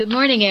Good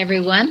morning,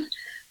 everyone.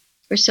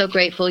 We're so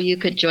grateful you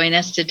could join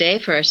us today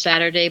for our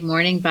Saturday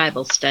morning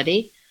Bible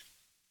study.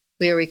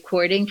 We are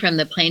recording from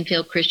the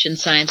Plainfield Christian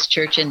Science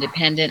Church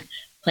Independent,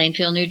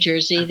 Plainfield, New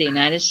Jersey, the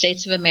United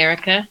States of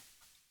America,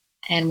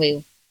 and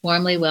we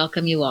warmly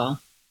welcome you all.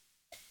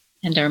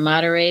 And our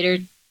moderator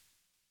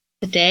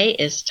today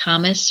is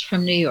Thomas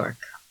from New York.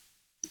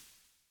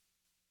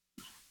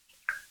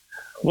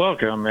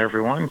 Welcome,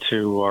 everyone,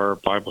 to our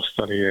Bible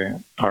study,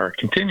 our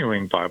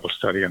continuing Bible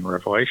study in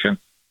Revelation.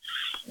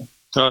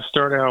 So I'll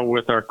start out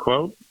with our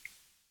quote.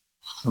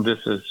 This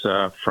is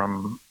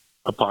from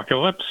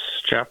Apocalypse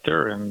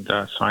chapter in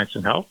Science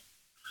and Health.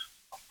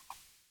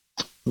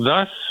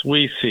 Thus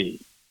we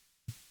see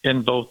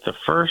in both the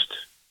first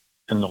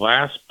and the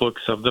last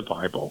books of the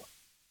Bible,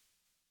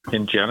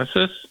 in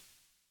Genesis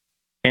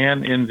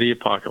and in the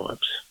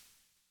Apocalypse,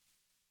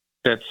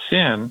 that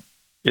sin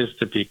is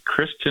to be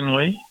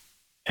Christianly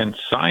and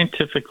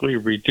scientifically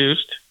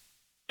reduced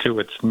to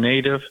its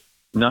native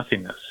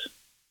nothingness.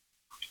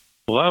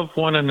 Love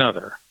one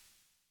another.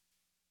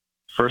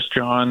 1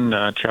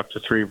 John chapter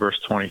 3, verse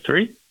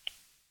 23,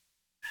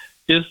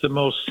 is the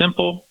most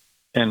simple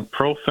and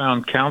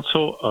profound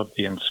counsel of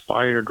the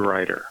inspired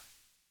writer.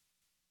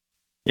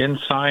 In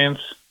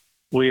science,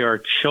 we are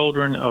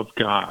children of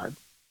God,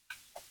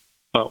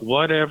 but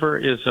whatever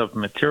is of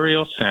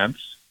material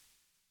sense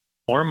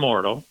or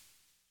mortal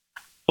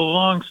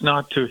belongs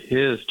not to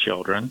his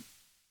children,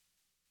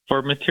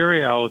 for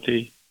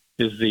materiality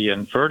is the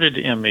inverted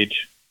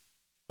image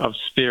of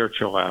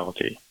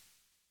spirituality.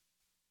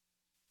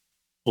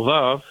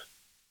 Love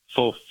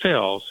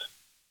fulfills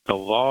the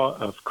law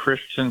of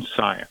Christian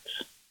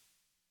science.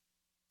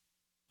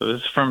 So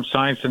this is from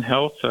Science and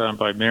Health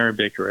by Mary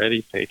Baker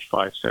Eddy, page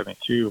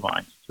 572,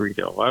 lines 3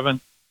 to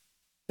 11.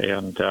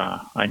 And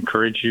I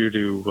encourage you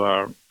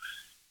to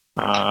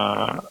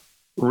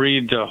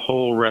read the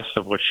whole rest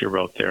of what she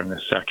wrote there in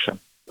this section.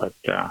 But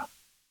thought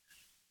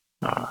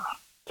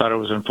it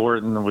was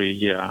important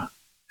we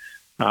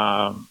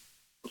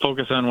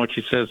focus on what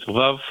she says.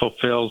 Love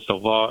fulfills the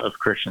law of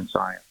Christian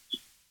science.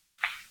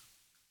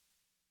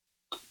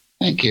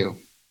 Thank you.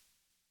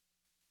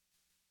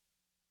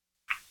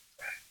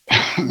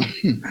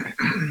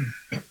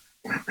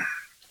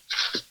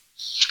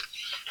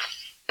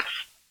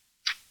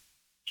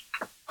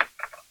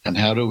 And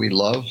how do we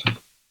love?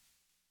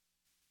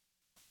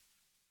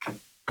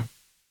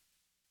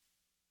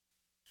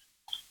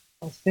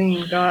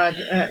 Seeing God,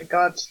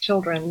 God's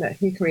children that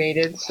He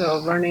created, so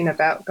learning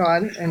about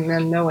God and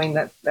then knowing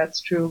that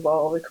that's true of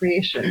all the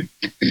creation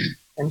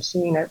and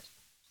seeing it.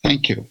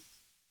 Thank you.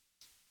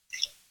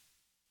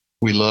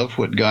 We love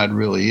what God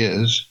really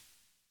is.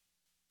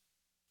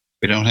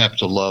 We don't have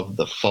to love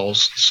the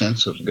false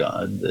sense of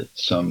God that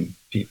some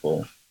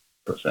people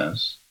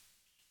profess.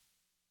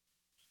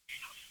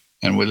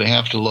 And we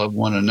have to love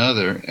one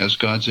another as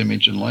God's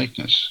image and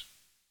likeness.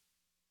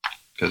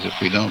 Because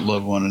if we don't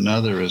love one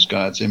another as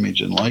God's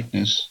image and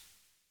likeness,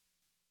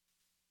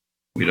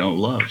 we don't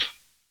love.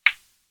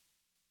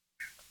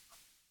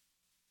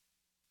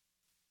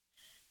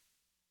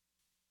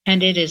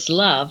 And it is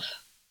love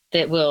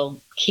that will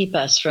keep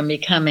us from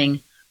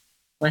becoming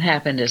what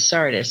happened to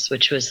Sardis,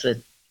 which was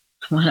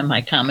one of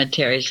my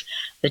commentaries,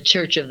 the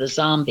church of the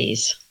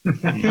zombies,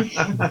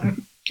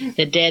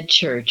 the dead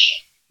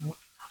church.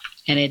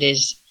 And it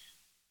is,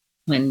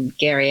 when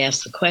Gary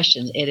asked the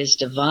question, it is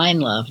divine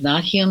love,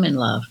 not human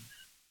love.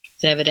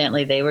 So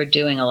evidently they were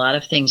doing a lot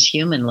of things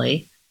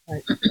humanly.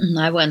 Right.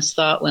 I once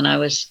thought when I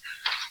was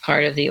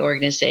part of the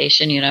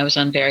organization, I was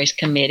on various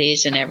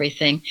committees and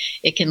everything,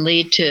 it can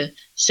lead to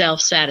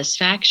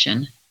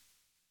self-satisfaction.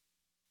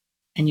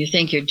 And you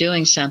think you're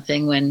doing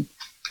something when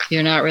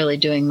you're not really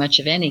doing much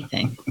of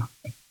anything.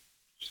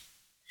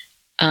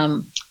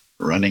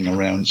 Running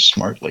around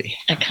smartly.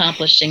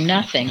 Accomplishing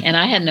nothing. And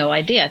I had no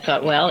idea. I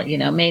thought, well,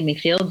 it made me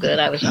feel good.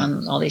 I was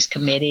on all these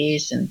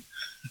committees and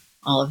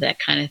all of that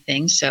kind of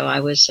thing. So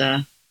I was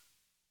a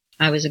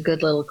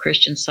good little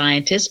Christian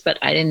Scientist, but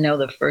I didn't know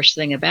the first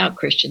thing about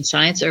Christian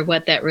Science or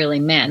what that really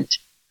meant.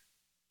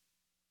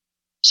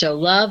 So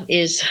love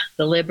is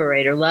the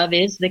liberator. Love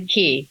is the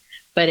key,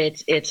 but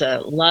it's a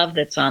love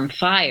that's on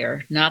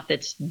fire, not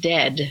that's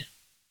dead.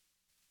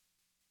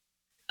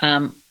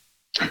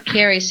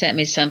 Carrie sent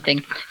me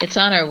something. It's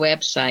on our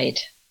website,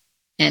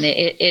 and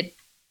it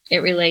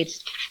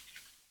relates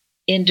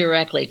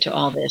indirectly to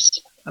all this.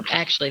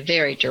 Actually,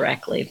 very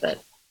directly,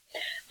 but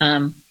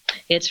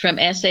it's from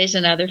Essays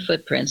and Other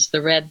Footprints,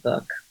 the Red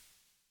Book,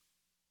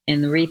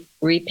 in the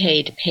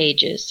repaid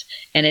pages,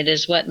 and it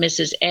is what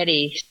Mrs.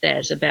 Eddy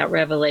says about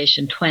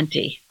Revelation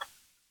 20,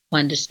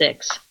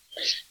 1-6.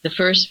 The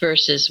first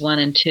verses 1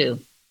 and 2.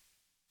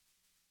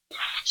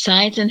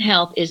 Science and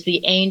Health is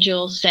the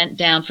angel sent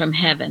down from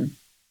heaven.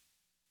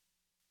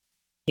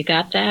 You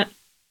got that?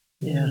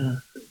 Yeah.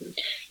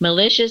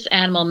 Malicious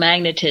animal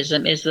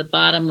magnetism is the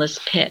bottomless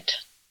pit.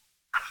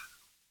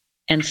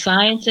 And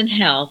Science and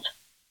Health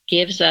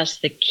gives us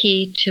the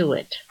key to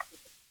it.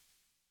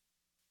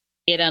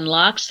 It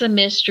unlocks the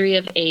mystery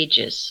of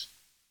ages,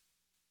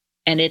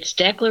 and its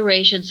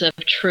declarations of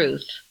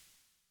truth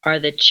are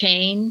the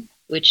chain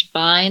which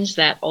binds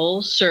that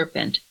old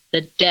serpent,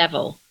 the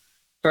devil,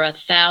 for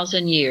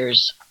 1,000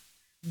 years.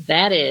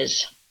 That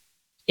is,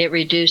 it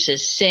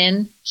reduces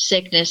sin,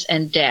 sickness,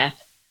 and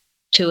death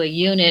to a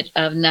unit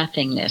of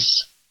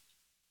nothingness.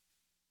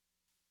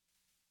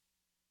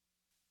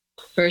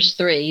 Verse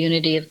 3,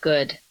 unity of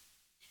good.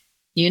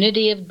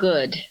 Unity of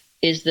good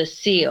is the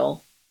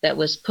seal that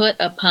was put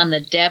upon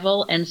the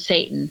devil and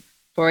Satan,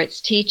 for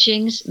its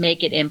teachings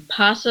make it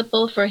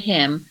impossible for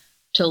him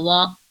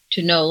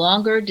to no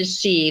longer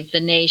deceive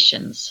the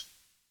nations.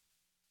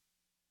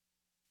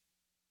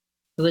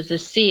 It was the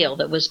seal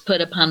that was put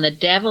upon the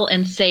devil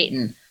and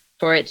Satan,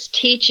 for its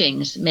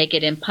teachings make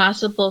it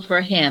impossible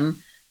for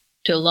him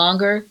to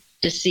longer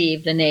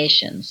deceive the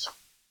nations.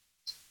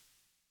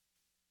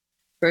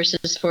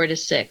 Verses 4 to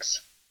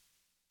 6.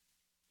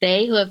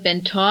 They who have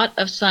been taught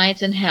of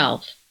science and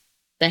health,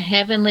 the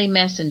heavenly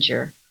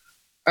messenger,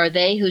 are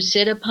they who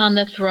sit upon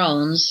the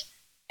thrones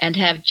and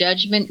have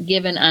judgment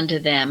given unto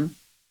them,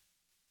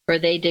 for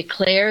they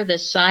declare the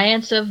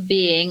science of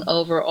being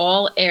over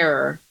all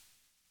error,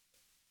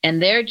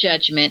 and their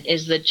judgment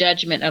is the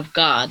judgment of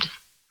God.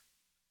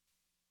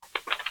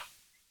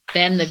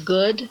 Then the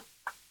good,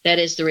 that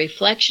is the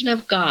reflection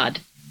of God,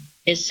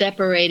 is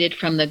separated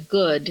from the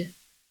good,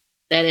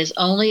 that is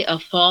only a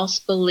false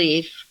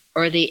belief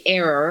or the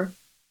error,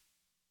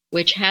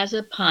 which has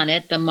upon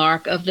it the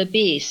mark of the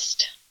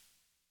beast.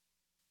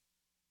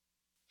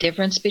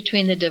 Difference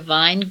between the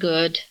divine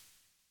good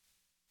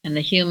and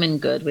the human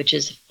good, which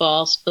is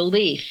false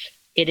belief.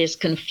 It is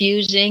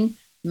confusing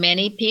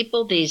many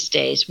people these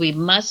days. We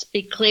must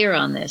be clear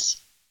on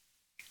this.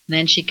 And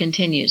then she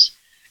continues,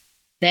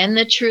 then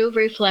the true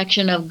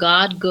reflection of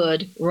God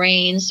good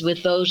reigns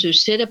with those who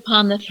sit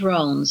upon the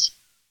thrones,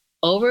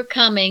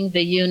 overcoming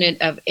the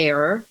unit of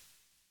error.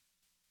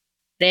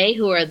 They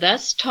who are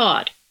thus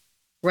taught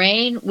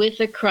reign with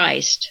the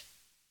Christ,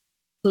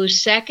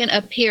 whose second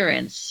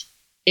appearance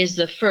is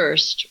the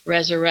first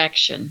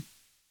resurrection.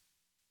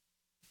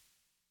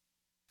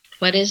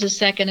 What is the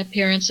second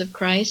appearance of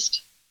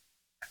Christ?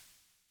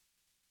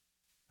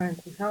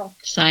 Science and health.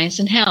 Science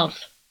and health.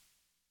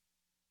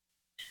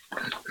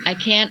 I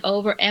can't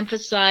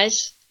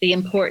overemphasize the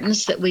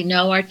importance that we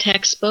know our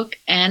textbook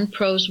and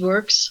prose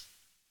works.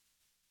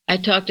 I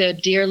talked to a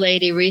dear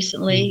lady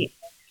recently,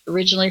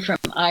 originally from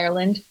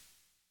Ireland,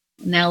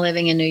 now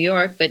living in New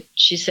York, but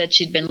she said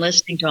she'd been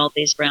listening to all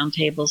these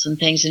roundtables and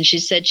things, and she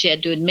said she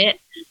had to admit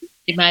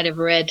she might have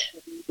read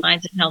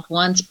Science and Health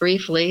once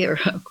briefly or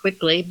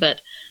quickly,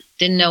 but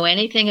didn't know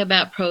anything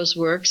about prose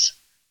works.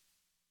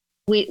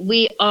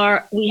 We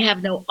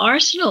have no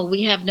arsenal,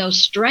 we have no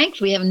strength,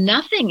 we have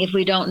nothing if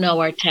we don't know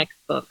our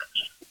textbook.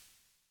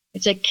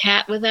 It's a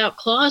cat without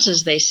claws,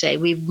 as they say.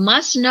 We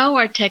must know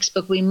our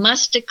textbook. We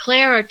must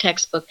declare our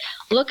textbook.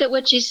 Look at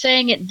what she's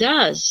saying it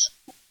does.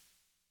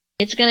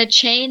 It's going to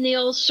chain the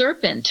old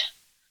serpent,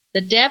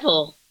 the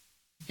devil,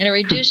 and it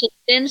reduces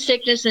sin,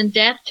 sickness, and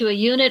death to a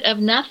unit of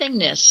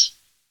nothingness.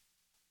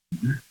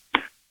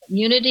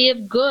 Unity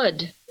of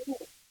good.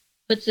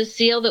 Puts the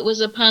seal that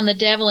was upon the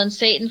devil and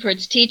Satan, for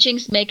its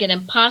teachings make it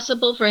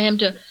impossible for him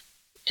to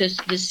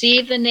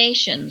deceive the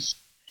nations.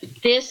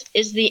 This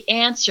is the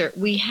answer.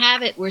 We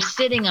have it. We're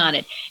sitting on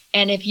it.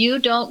 And if you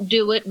don't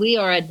do it, we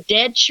are a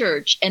dead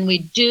church, and we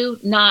do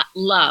not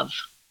love.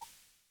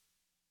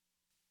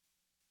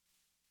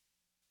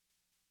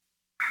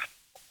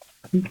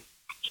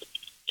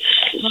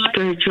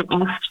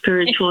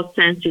 Spiritual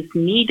sense is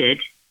needed,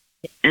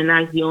 and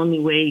that's the only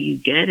way you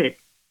get it,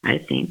 I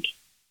think.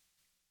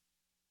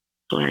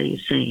 What are you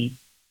saying?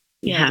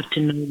 You have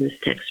to know this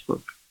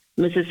textbook.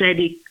 Mrs.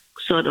 Eddy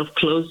sort of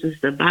closes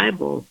the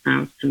Bible,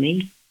 sounds to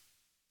me.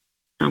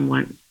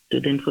 Someone,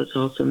 student was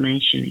also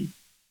mentioning,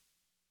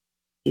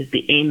 is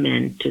the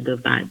amen to the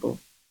Bible.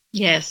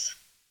 Yes.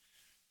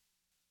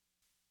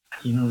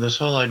 You know, this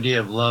whole idea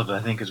of love, I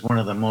think, is one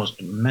of the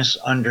most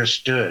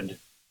misunderstood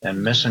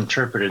and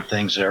misinterpreted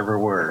things there ever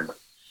were.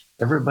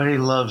 Everybody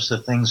loves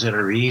the things that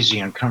are easy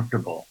and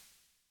comfortable,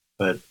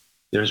 but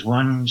there's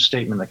one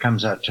statement that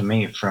comes out to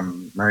me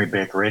from Mary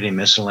Baker Eddy,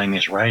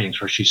 Miscellaneous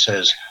Writings, where she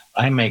says,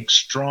 I make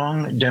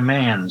strong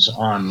demands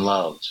on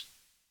love.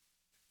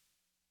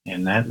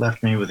 And that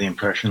left me with the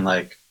impression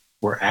like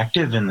we're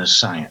active in this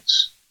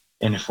science.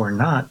 And if we're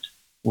not,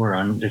 we're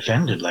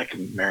undefended, like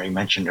Mary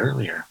mentioned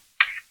earlier.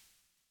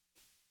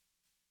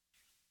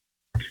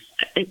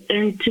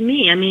 And to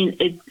me, I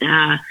mean,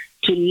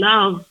 to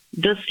love,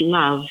 this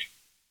love,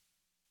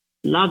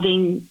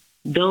 loving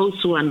those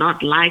who are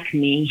not like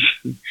me,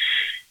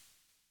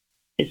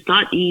 it's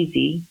not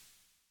easy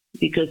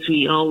because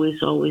we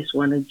always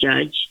want to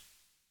judge.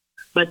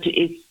 But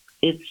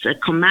it's a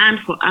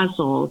command for us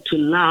all to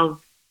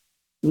love.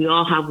 We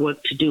all have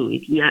work to do.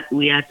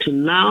 We are to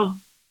love,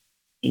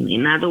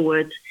 in other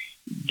words,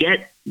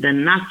 get the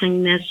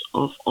nothingness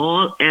of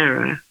all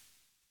error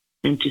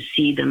and to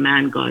see the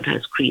man God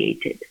has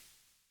created.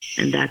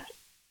 And that's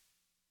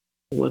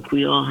what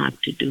we all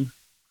have to do.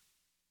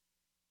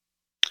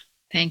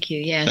 Thank you.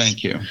 Yes.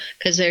 Thank you.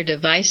 Because there are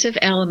divisive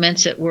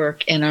elements at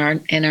work in our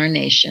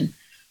nation.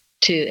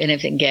 and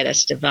if it can get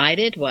us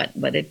divided, what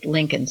did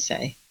Lincoln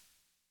say?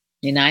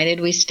 United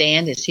we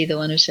stand. Is he the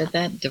one who said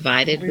that?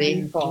 Divided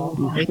we fall.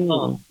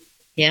 fall.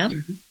 Yeah.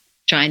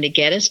 Trying to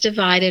get us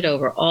divided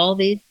over all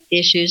these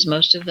issues,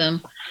 most of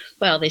them,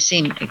 well, they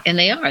seem, and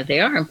they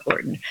are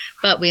important,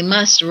 but we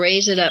must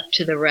raise it up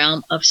to the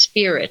realm of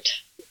spirit.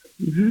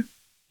 Mm-hmm.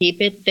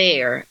 Keep it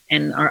there,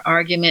 and our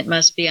argument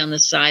must be on the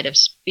side of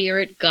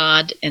spirit,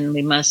 God, and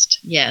we must,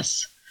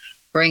 yes,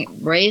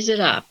 raise it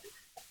up.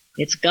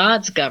 It's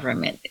God's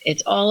government.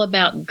 It's all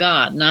about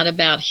God, not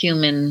about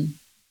human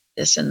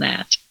this and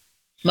that.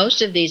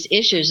 Most of these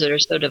issues that are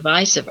so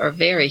divisive are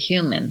very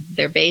human.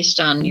 They're based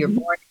on you're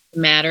born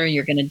into matter,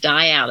 you're going to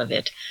die out of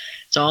it.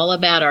 It's all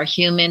about our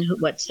human,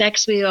 what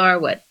sex we are,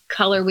 what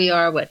color we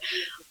are,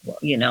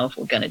 if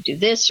we're going to do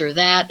this or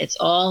that. It's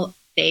all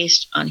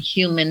based on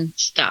human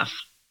stuff.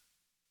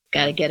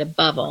 Got to get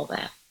above all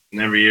that.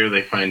 And every year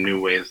they find new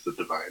ways to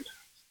divide.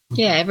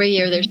 Yeah, every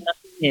year there's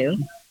something new.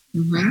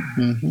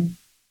 Mm-hmm. Mm-hmm.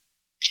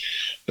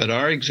 But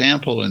our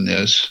example in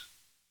this,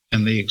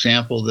 and the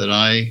example that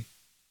I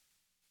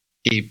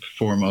keep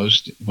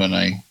foremost when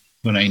I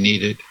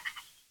need it,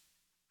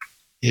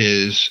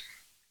 is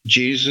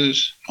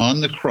Jesus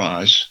on the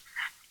cross.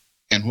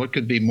 And what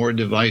could be more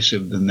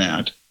divisive than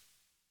that?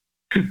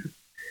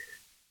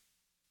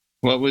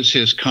 What was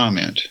his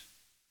comment?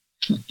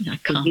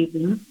 Forgive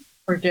them.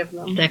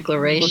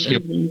 Declaration.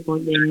 Forgive them, for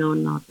they know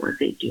not what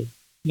they do.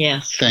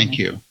 Yes. Thank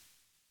you.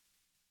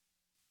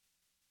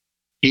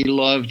 He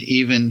loved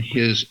even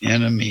his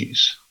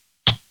enemies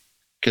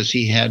because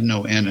he had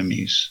no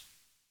enemies.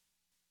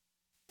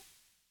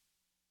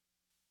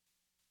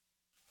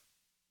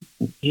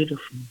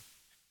 Beautiful.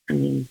 I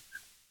mean,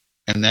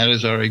 And that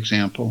is our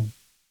example.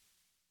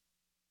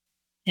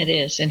 It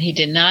is. And he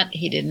did not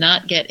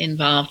get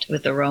involved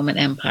with the Roman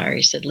Empire.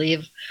 He said,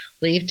 leave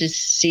to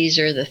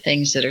Caesar the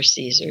things that are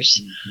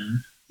Caesar's. Mm-hmm.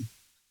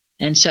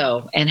 And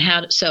so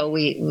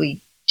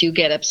we do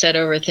get upset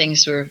over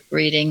things we're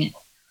reading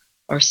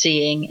or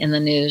seeing in the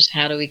news.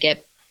 How do we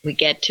get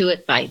to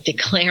it? By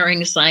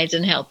declaring Science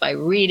and Health, by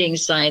reading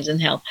Science and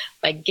Health,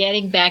 by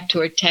getting back to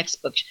her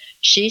textbook.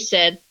 She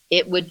said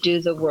it would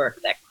do the work.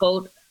 That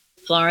quote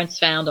Florence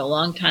found a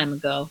long time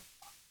ago.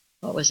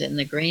 What was it, in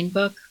the Green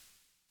Book?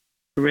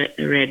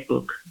 Red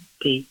Book,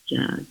 page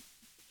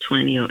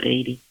 20 or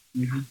 80.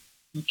 Mm-hmm.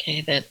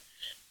 Okay, that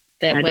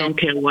I don't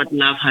care what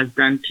love has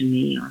done to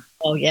me.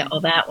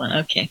 That one.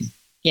 Okay.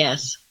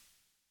 Yes,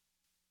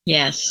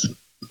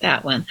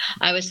 that one.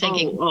 I was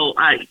thinking.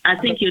 I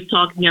think you're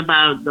talking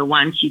about the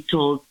one she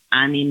told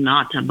Annie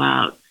not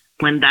about.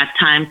 When that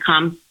time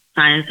comes,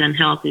 Science and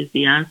Health is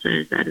the answer.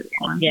 Is that it?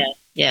 One?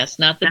 Yes,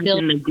 not the That's bill.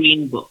 in the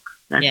Green Book.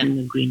 That's in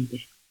the Green Book.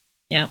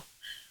 Yeah.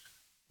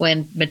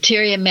 When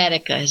materia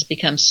medica has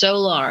become so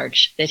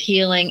large that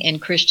healing in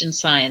Christian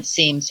Science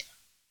seems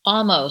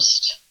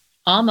almost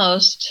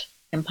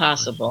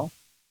impossible.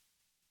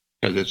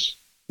 Because it's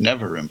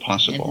never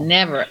impossible. It's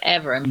never,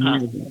 ever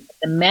impossible.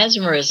 The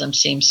mesmerism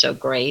seems so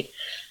great,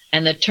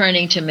 and the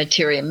turning to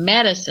materia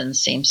medicine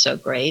seems so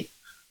great.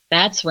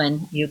 That's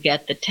when you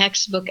get the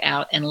textbook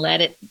out and let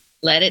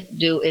it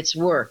do its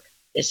work.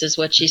 This is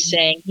what she's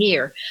saying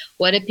here.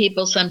 What do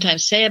people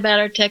sometimes say about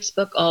our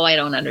textbook? Oh, I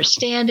don't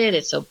understand it.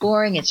 It's so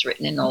boring. It's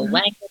written in old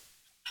language.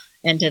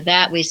 And to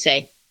that we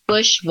say,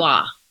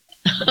 bourgeois.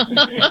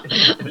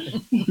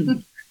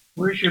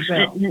 Where's your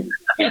bell?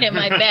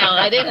 My bell.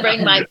 I didn't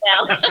bring my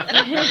bell.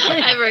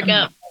 I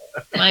forgot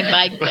my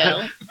bike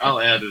bell. I'll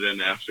add it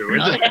in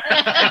afterwards.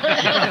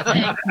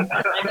 My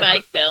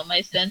bike bell,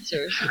 my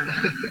sensors.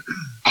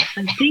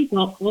 I think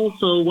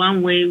also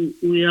one way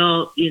we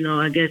all,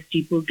 I guess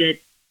people get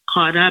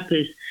caught up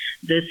is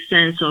this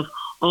sense of,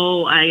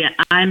 I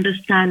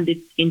understand it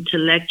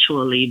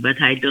intellectually,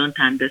 but I don't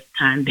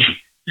understand it.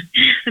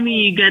 I mean,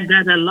 you get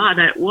that a lot.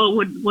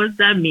 What does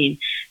that mean?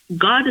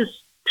 God is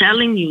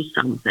telling you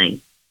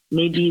something.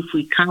 Maybe if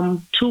we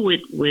come to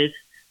it with,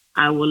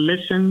 I will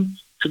listen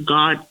to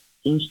God's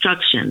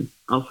instruction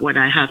of what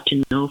I have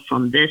to know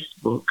from this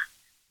book,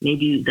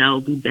 maybe that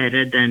will be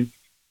better than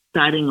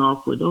starting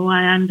off with,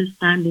 I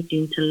understand it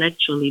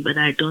intellectually, but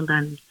I don't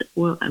understand.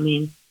 Well, I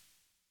mean,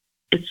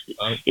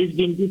 it's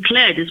been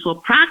declared, it's for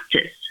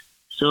practice.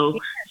 So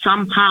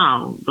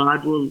somehow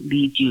God will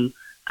lead you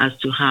as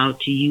to how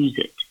to use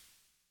it.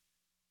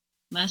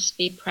 Must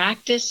be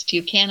practiced.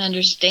 You can't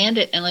understand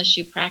it unless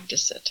you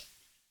practice it.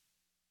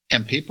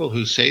 And people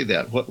who say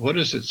that, what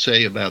does it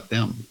say about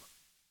them?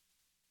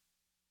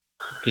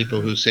 People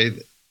who say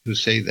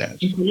that.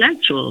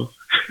 Intellectual.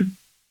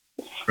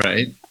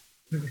 Right?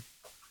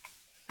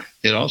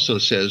 It also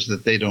says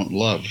that they don't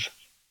love.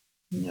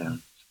 Yeah.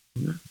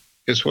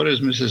 Because what does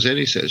Mrs.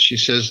 Eddy says? She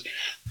says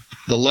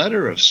the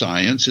letter of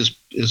science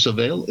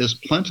is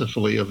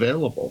plentifully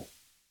available.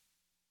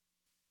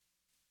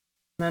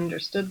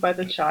 Understood by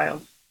the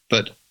child.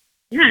 But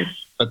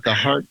the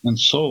heart and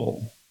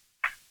soul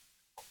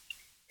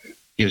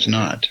is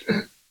not.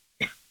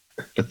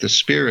 But the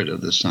spirit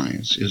of the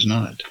science is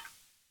not.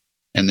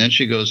 And then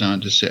she goes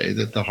on to say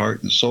that the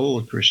heart and soul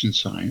of Christian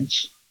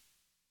Science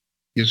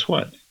is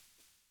what?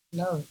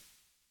 Love.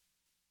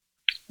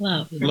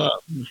 Love.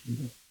 Love.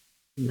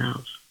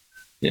 Love.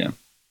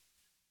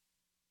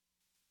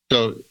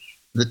 So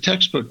the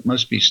textbook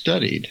must be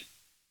studied,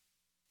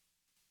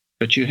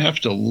 but you have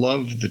to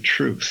love the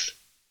truth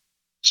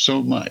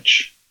so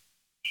much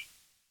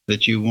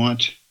that you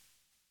want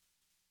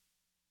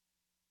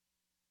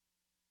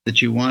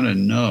to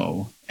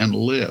know and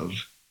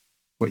live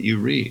what you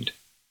read.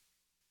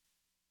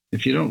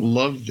 If you don't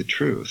love the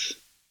truth,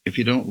 if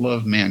you don't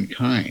love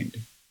mankind,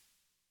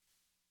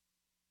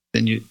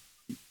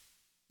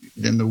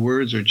 then the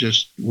words are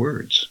just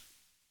words.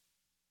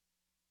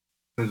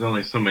 There's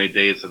only so many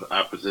days of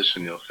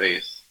opposition you'll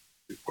face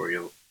before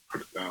you'll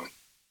put it down.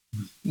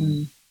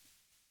 Mm.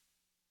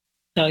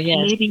 So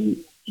yes,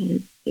 Maybe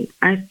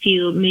I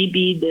feel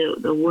maybe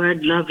the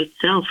word love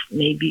itself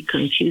may be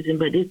confusing,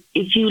 but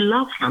if you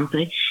love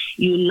something,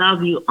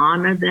 you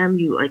honor them,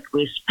 you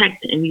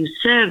respect, and you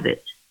serve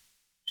it.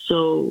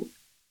 So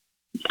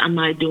am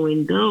I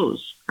doing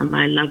those? Am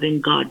I loving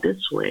God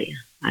this way?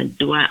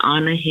 Do I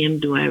honor him?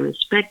 Do I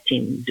respect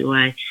him? Do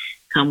I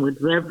come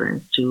with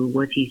reverence to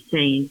what he's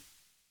saying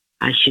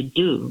I should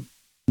do?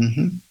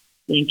 Mm-hmm. I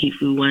think if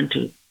we want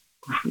to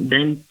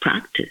then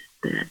practice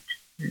that.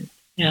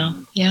 yeah.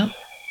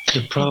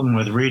 The problem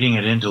with reading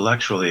it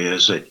intellectually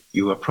is that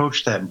you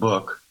approach that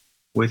book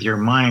with your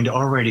mind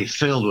already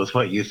filled with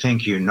what you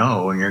think you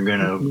know, and you're going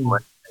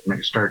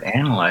to start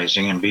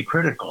analyzing and be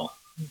critical.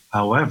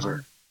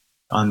 However,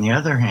 on the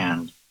other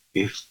hand,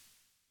 if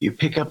you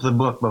pick up the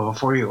book, but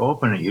before you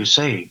open it, you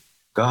say,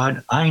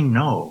 God, I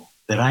know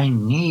that I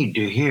need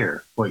to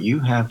hear what you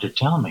have to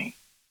tell me.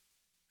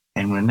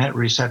 And in that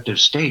receptive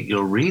state,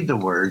 you'll read the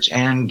words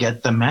and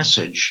get the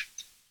message.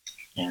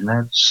 And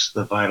that's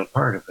the vital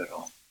part of it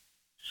all.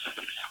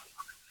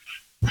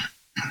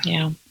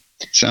 Yeah.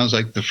 Sounds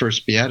like the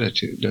first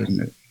beatitude,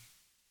 doesn't it?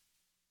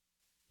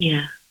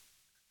 Yeah.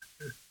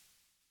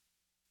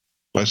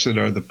 Blessed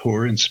are the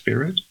poor in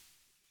spirit.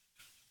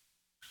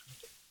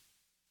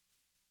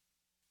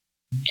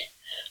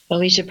 Well,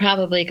 we should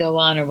probably go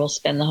on, or we'll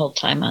spend the whole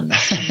time on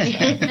this.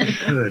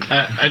 Good.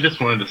 I just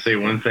wanted to say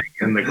one thing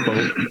in the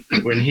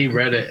quote. When he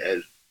read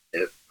it,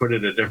 it put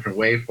it a different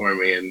way for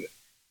me. And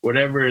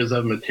whatever is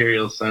of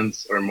material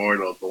sense or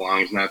mortal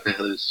belongs not to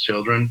his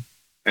children.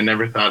 I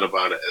never thought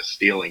about it as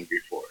stealing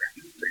before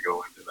to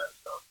go into that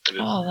stuff. I just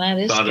Oh, that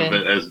is thought good.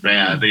 of it as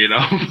bad, you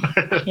know,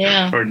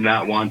 Yeah. or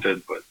not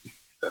wanted. But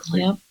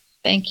definitely Yep.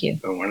 Thank you.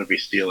 don't want to be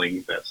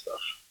stealing that stuff.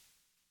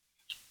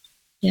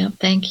 Yep.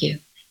 Thank you.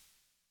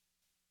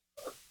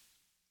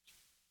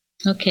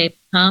 Okay,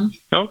 Tom.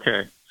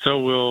 Okay, so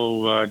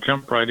we'll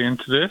jump right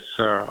into this.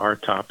 Our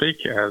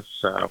topic, as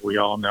we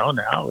all know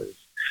now, is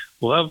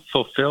love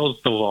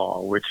fulfills the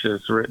law, which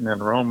is written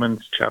in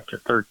Romans chapter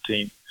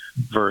 13,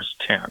 verse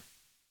 10.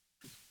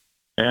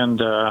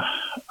 And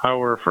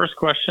our first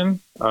question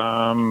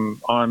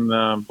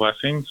on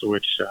blessings,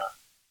 which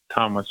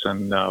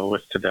Thomason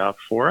listed out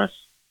for us.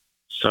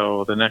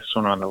 So the next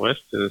one on the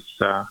list is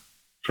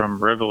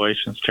from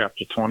Revelations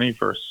chapter 20,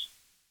 verse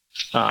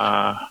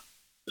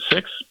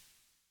 6.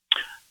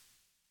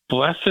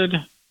 Blessed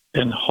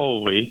and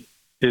holy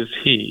is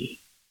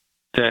he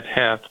that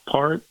hath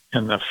part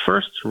in the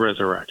first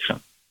resurrection.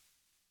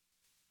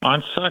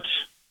 On such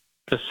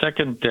the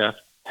second death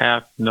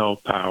hath no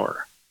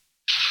power,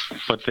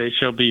 but they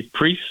shall be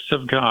priests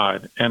of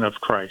God and of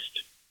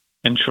Christ,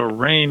 and shall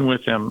reign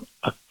with him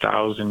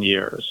 1,000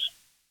 years.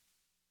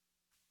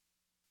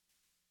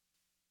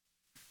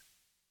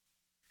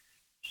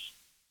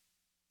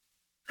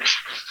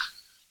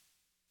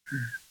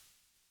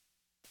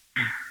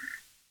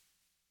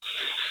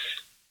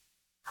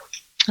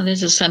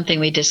 This is something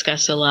we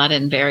discuss a lot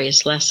in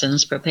various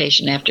lessons: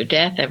 probation after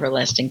death,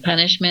 everlasting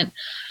punishment.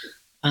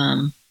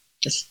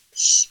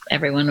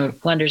 Everyone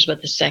wonders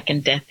what the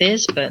second death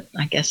is, but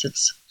I guess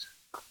it's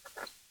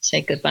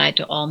say goodbye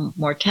to all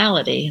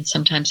mortality, and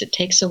sometimes it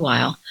takes a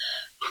while.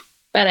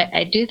 But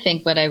I do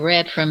think what I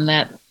read from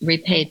that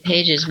repaid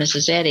pages,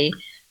 Mrs. Eddy,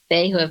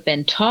 they who have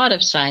been taught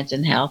of science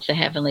and health, the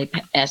heavenly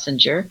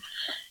messenger.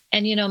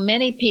 And,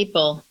 many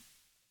people,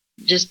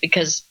 just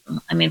because,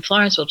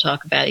 Florence will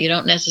talk about it, you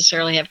don't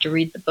necessarily have to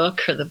read the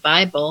book or the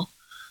Bible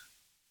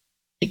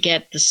to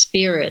get the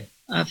spirit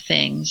of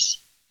things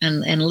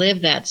and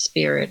live that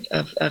spirit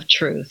of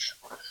truth.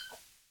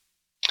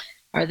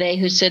 Are they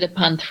who sit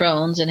upon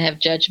thrones and have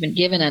judgment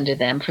given unto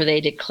them, for they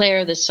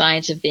declare the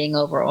science of being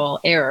over all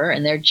error,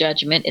 and their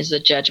judgment is the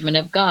judgment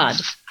of God.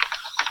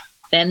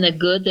 Then the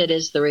good that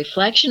is the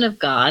reflection of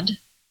God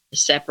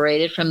is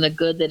separated from the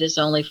good that is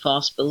only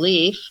false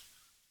belief,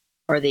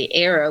 or the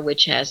error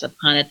which has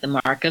upon it the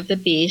mark of the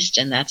beast,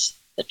 and that's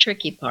the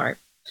tricky part.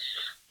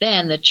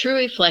 Then the true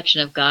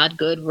reflection of God,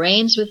 good,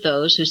 reigns with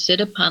those who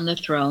sit upon the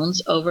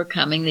thrones,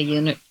 overcoming the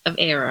unit of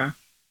error.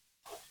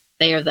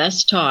 They are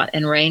thus taught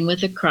and reign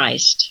with the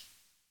Christ,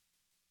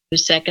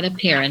 whose second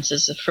appearance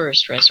is the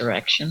first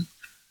resurrection.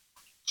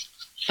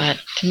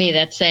 But to me,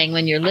 that's saying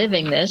when you're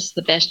living this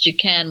the best you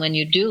can, when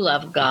you do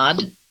love God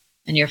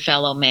and your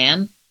fellow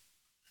man,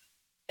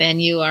 then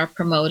you are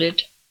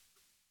promoted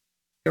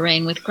to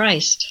reign with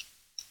Christ.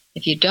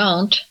 If you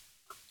don't,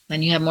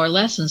 then you have more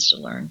lessons to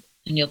learn,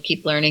 and you'll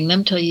keep learning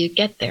them till you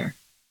get there.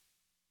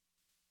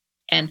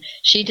 And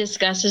she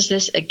discusses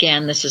this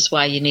again. This is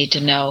why you need to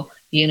know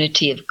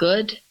unity of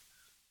good,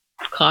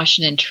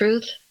 caution and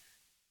truth.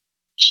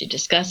 She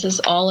discusses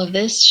all of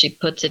this. She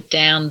puts it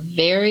down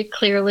very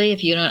clearly.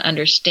 If you don't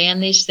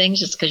understand these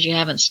things, it's because you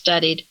haven't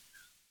studied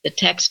the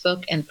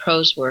textbook and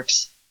prose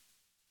works.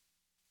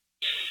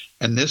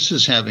 And this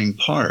is having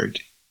part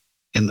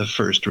in the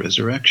first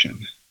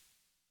resurrection.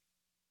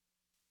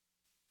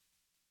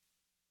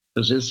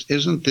 Because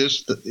isn't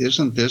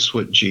this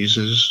what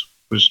Jesus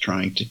was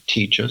trying to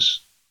teach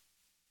us?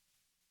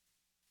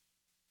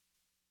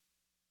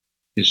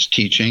 His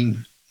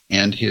teaching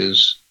and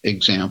his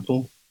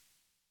example.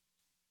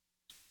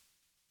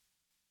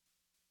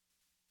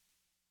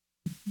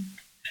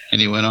 And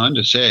he went on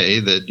to say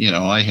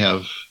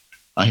that,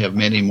 I have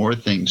many more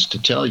things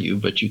to tell you,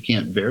 but you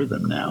can't bear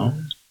them now.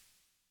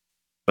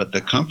 But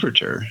the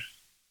Comforter,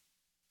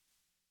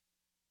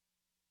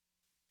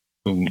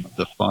 whom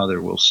the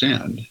Father will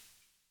send,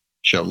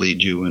 shall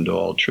lead you into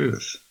all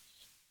truth.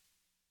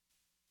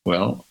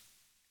 Well,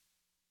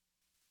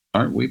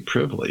 aren't we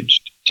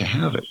privileged to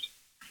have it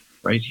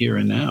right here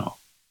and now?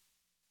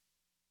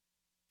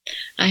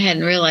 I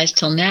hadn't realized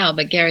till now,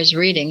 but Gary's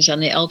readings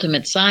on the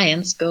ultimate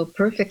science go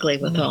perfectly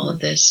with all of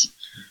this.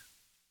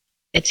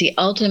 It's the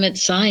ultimate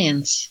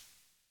science.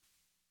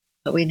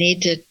 But we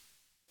need to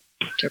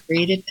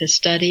read it, to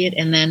study it,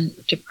 and then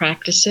to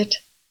practice it.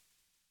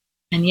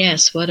 And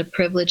yes, what a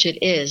privilege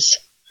it is.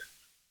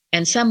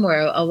 And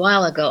somewhere a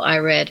while ago I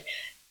read,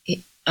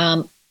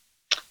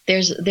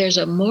 there's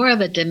a more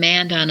of a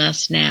demand on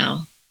us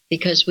now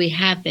because we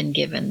have been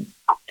given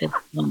the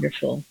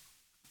wonderful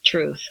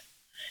truth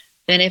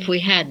than if we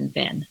hadn't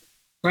been,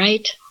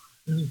 right?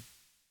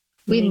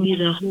 Maybe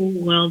the whole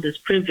world is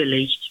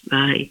privileged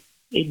by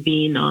it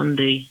being on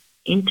the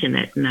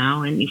internet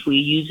now, and if we're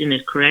using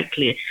it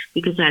correctly,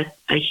 because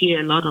I hear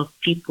a lot of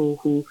people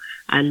who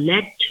are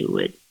led to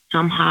it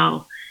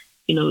somehow,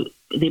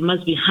 they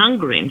must be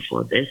hungering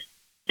for this,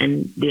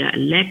 and they are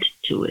led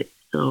to it.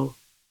 So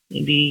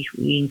maybe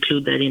we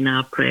include that in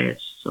our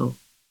prayers, so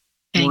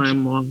more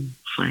and more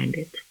find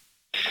it.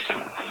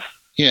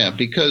 Yeah,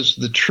 because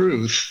the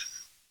truth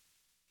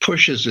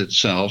pushes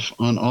itself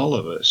on all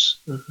of us,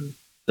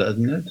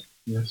 doesn't it?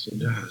 Yes, it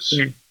does.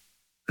 Yeah.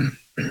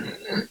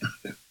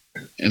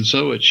 And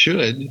so it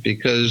should,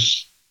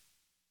 because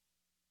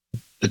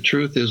the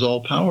truth is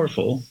all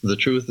powerful. The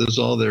truth is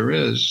all there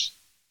is.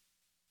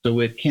 So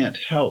it can't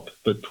help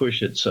but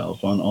push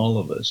itself on all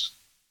of us.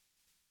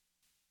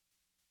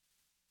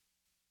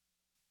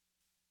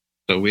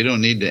 So we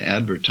don't need to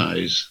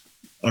advertise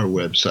our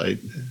website.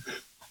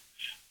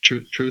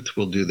 Truth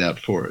will do that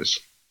for us.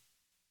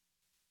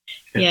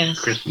 Yes.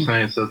 Christian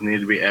Science doesn't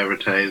need to be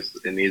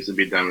advertised. It needs to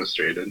be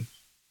demonstrated.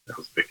 That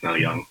was Bicknell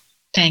Young.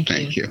 Thank you.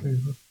 Thank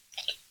you.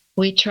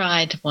 We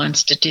tried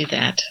once to do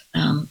that,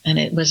 and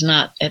it was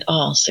not at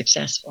all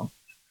successful.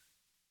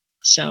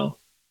 So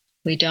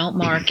we don't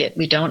market,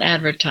 we don't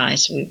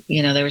advertise.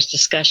 There was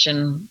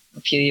discussion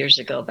a few years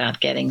ago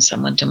about getting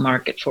someone to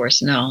market for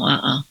us.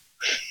 No,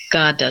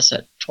 God does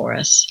it for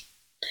us.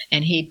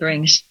 And he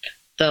brings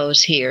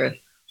those here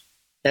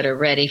that are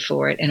ready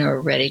for it and are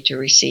ready to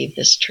receive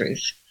this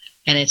truth.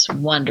 And it's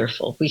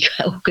wonderful. We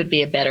could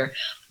be a better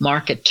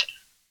marketer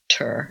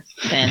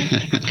than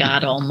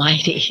God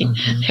Almighty.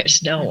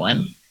 There's no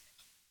one.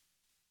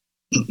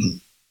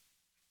 He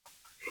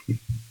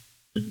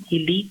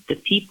leads the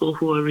people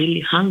who are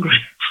really hungry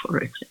for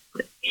it.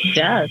 He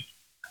does.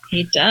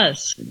 He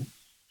does.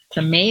 It's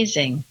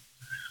amazing.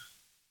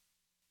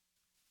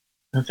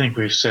 I think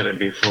we've said it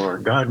before.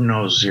 God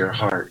knows your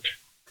heart.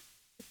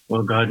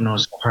 Well, God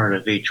knows the heart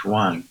of each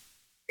one.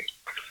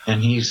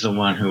 And he's the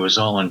one who is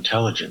all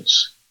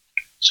intelligence.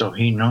 So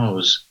he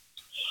knows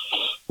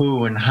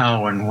who and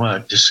how and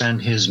what to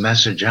send his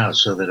message out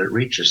so that it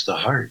reaches the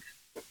heart.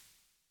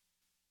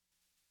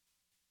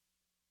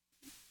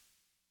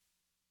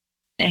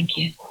 Thank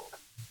you.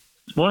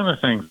 One of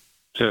the things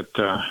that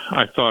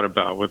I thought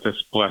about with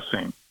this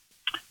blessing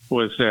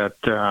was that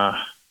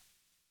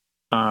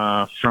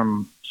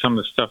from some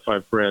of the stuff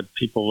I've read,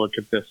 people look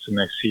at this and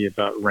they see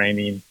about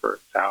reigning for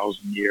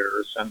 1,000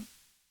 years and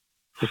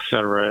et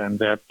cetera, and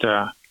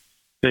that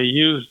they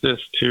use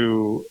this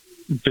to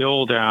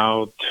build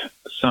out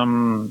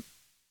some,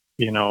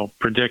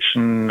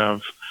 prediction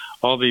of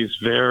all these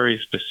very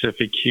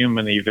specific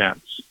human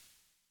events.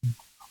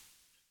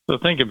 So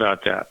think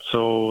about that.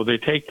 So they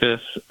take this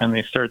and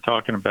they start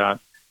talking about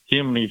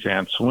human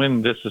events,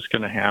 when this is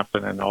going to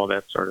happen and all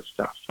that sort of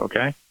stuff,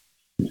 okay?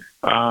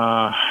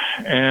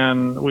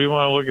 And we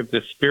want to look at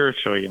this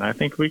spiritually, and I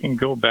think we can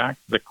go back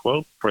to the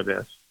quote for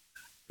this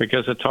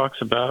because it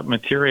talks about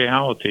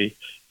materiality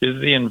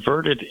is the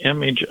inverted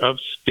image of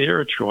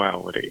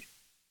spirituality.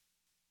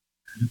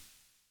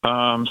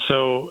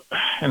 So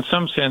in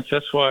some sense,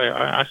 that's why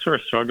I sort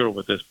of struggle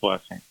with this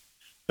blessing.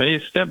 But you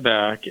step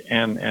back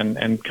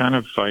and kind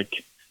of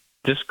like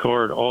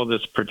discord all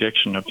this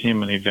prediction of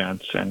human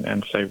events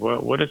and say,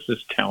 well, what is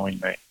this telling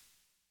me?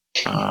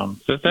 So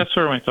that's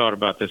sort of my thought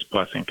about this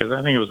blessing, because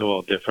I think it was a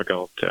little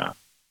difficult to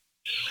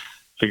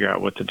figure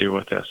out what to do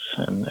with this,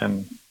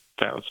 and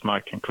that was my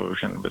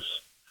conclusion.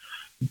 Was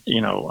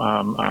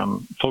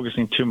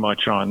focusing too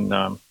much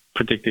on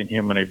predicting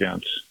human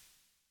events.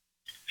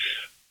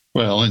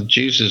 Well, and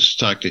Jesus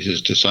talked to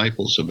his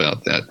disciples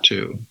about that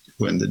too.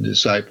 When the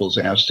disciples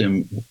asked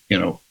him,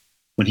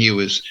 when he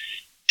was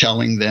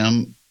telling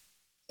them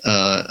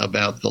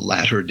about the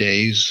latter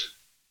days,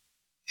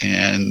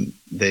 and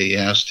they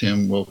asked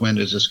him, well, when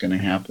is this going to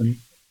happen?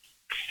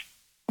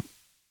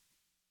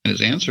 And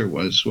his answer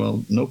was,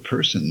 well, no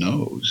person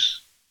knows.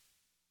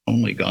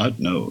 Only God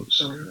knows.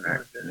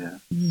 Yeah.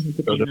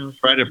 So to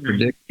try to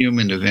predict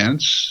human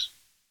events,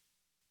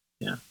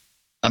 Yeah.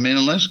 I mean,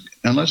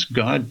 unless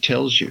God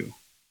tells you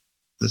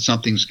that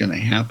something's going to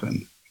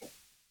happen,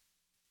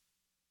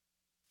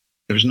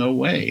 there's no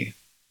way.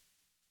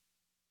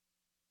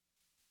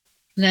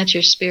 And that's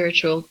your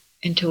spiritual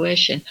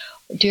intuition.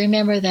 Do you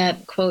remember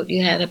that quote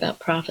you had about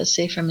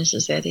prophecy from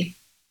Mrs. Eddy?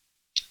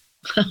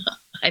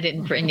 I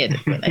didn't bring it.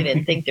 I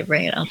didn't think to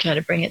bring it. I'll try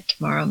to bring it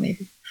tomorrow,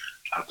 maybe.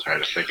 I'll try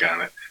to think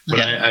on it. But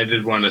I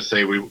did want to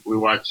say we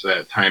watched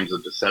that Times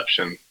of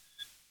Deception,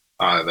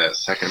 that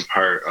second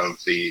part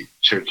of the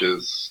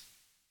churches,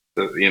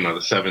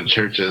 the 7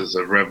 churches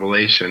of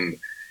Revelation.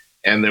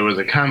 And there was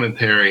a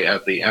commentary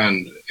at the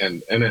end,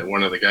 and in it,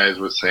 one of the guys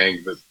was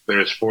saying that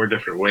there's 4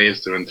 different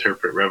ways to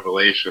interpret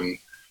Revelation: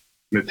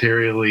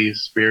 materially,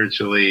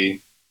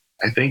 spiritually,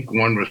 I think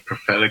one was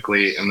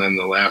prophetically, and then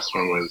the last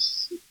one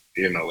was,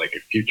 like a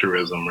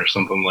futurism or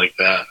something like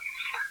that.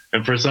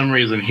 And for some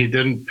reason, he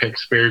didn't pick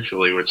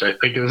spiritually, which I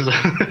think is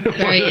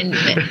very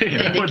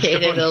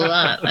indicated a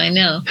lot. I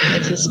know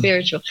it's a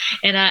spiritual,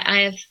 and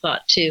I have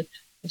thought too.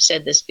 I've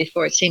said this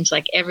before. It seems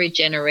like every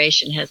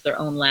generation has their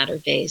own latter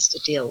days to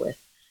deal with.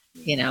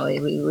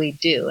 We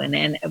do,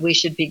 and we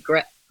should be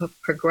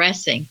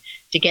progressing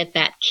to get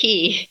that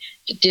key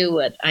to do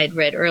what I'd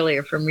read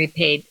earlier from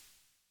Repaid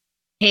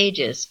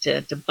Pages,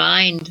 to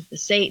bind the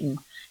Satan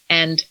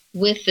and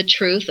with the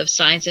truth of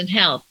science and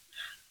health.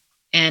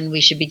 And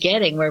we should be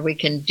getting where we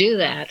can do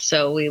that.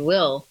 So we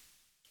will.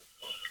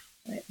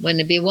 Wouldn't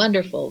it be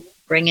wonderful?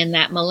 Bring in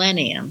that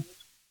millennium.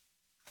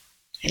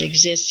 It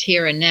exists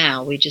here and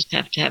now. We just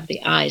have to have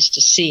the eyes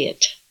to see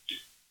it.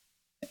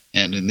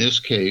 And in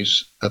this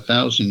case,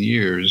 1,000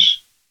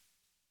 years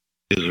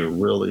is a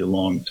really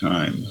long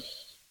time.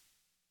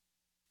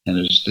 And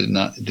it's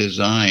not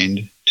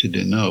designed to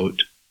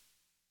denote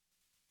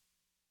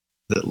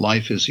that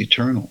life is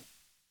eternal.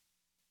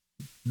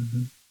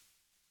 Mm-hmm.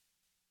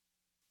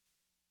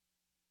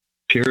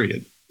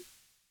 Period.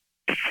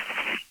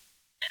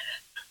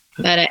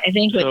 But I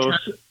think with time,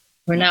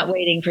 we're not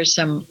waiting for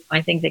some,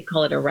 I think they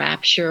call it a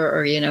rapture,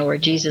 or, where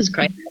Jesus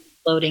Christ is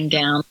floating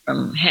down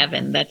from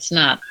heaven. That's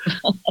not,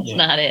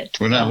 not it.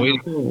 We're not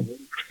waiting for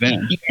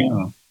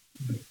that.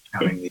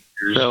 Yeah.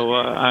 So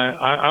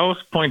I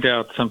always point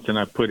out something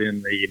I put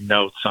in the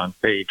notes on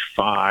page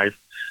 5.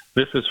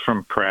 This is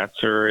from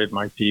Kratzer. It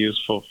might be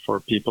useful for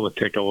people to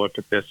take a look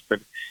at this,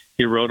 but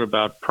he wrote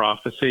about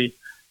prophecy.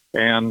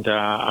 And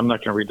I'm not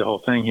going to read the whole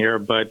thing here,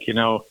 but,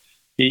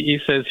 he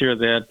says here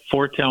that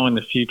foretelling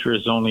the future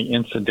is only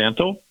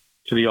incidental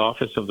to the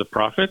office of the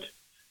prophet.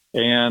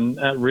 And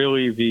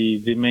really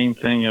the main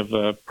thing of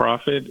a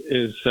prophet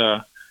is,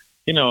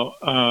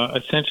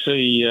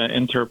 essentially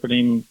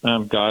interpreting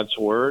God's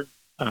word,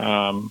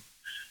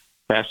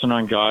 passing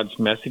on God's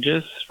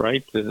messages,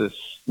 right? This is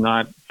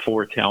not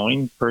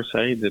foretelling, per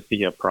se, to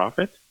be a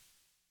prophet.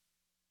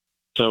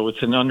 So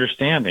it's an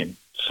understanding.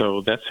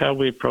 So that's how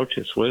we approach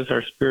this. What is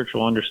our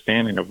spiritual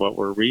understanding of what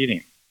we're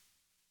reading?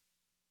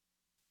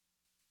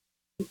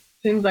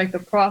 Seems like the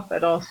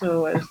prophet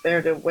also is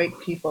there to wake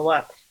people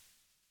up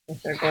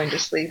if they're going to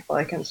sleep,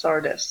 like in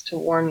Sardis, to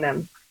warn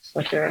them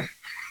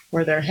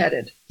where they're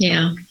headed.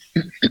 Yeah,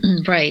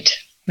 right.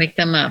 Wake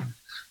them up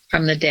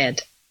from the dead.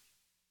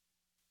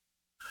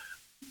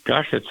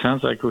 Gosh, it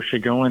sounds like we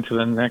should go into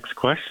the next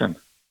question.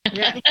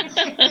 Yeah.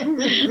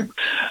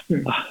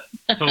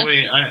 So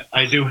wait,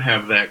 I do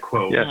have that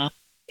quote. Yes.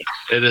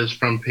 It is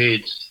from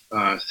page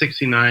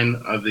 69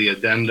 of the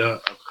Addenda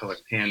of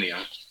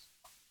Collectania.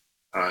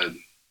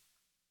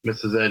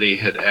 Mrs. Eddy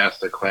had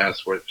asked the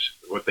class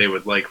what they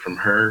would like from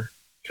her,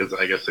 because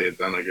I guess they had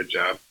done a good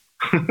job.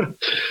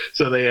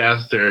 So they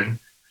asked her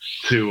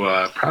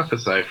to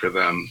prophesy for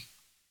them.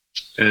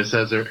 And it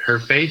says her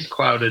face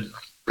clouded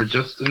for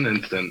just an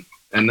instant,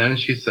 and then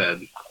she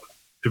said,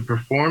 "To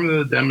perform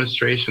the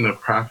demonstration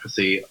of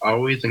prophecy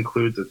always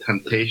includes a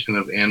temptation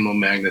of animal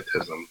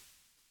magnetism.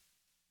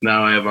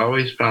 Now I have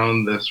always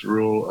found this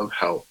rule of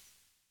health.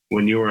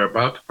 When you are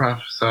about to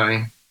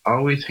prophesy,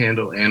 always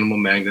handle animal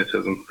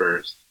magnetism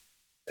first,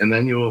 and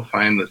then you will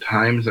find the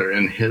times are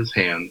in his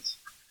hands,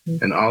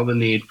 and all the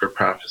need for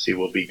prophecy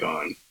will be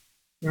gone.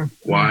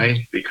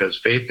 Why? Because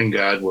faith in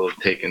God will have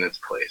taken its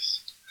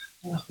place."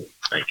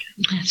 Thank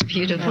you. That's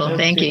beautiful.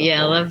 Thank you.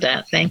 Yeah, I love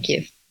that. Thank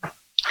you.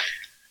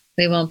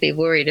 We won't be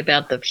worried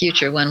about the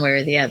future one way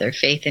or the other.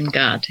 Faith in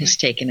God has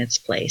taken its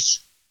place.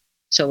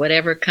 So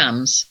whatever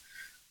comes,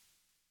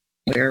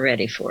 we're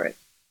ready for it.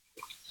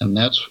 And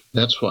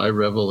that's why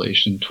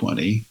Revelation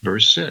 20,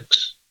 verse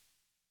 6.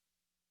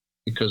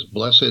 Because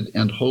blessed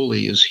and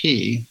holy is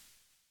he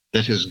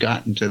that has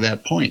gotten to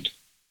that point.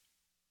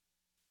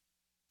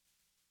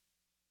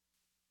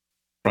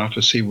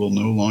 Prophecy will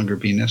no longer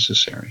be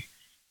necessary.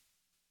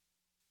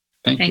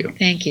 Thank you.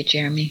 Thank you,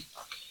 Jeremy,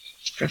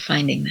 for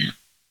finding that.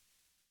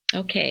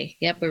 Okay,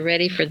 yep, we're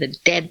ready for the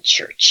dead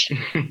church.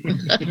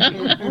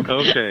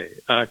 Okay,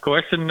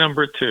 question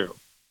number 2.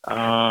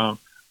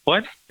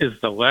 What is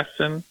the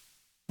lesson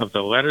of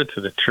the letter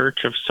to the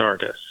Church of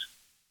Sardis?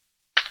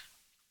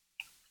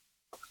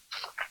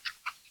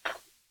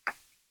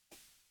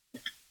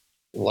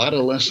 A lot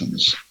of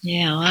lessons.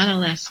 Yeah, a lot of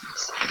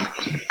lessons.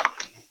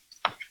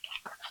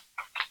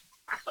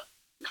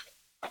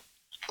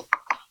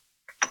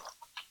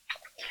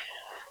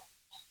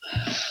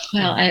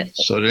 Well,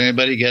 So did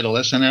anybody get a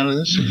lesson out of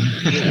this?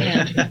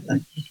 yeah.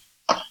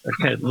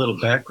 Okay, a little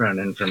background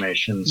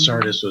information.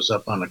 Sardis was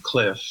up on a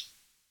cliff,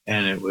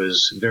 and it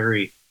was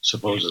very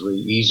supposedly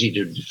easy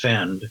to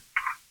defend.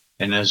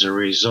 And as a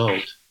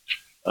result,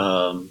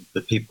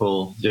 the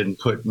people didn't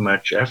put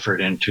much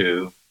effort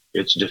into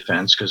its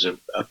defense because it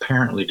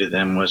apparently to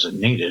them wasn't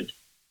needed.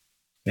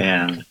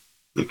 And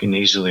you can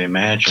easily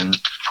imagine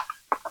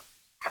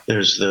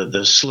there's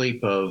the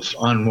sleep of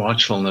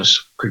unwatchfulness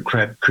could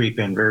creep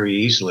in very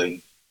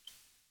easily.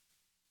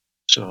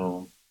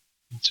 So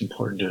it's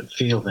important to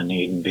feel the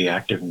need and be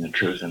active in the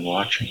truth and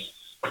watching.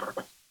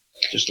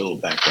 Just a little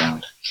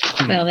background.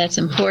 Well, that's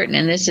important.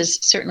 And this is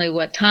certainly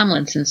what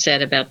Tomlinson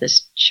said about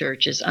this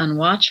church is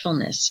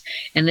unwatchfulness.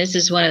 And this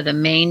is one of the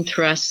main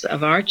thrusts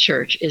of our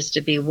church is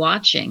to be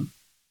watching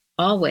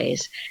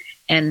always.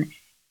 And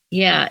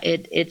yeah,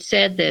 it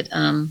said that,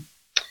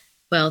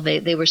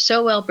 they were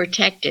so well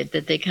protected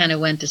that they kind of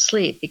went to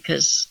sleep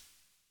because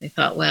they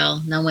thought, well,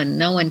 no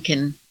one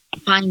can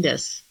find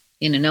us.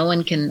 No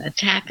one can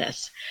attack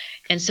us.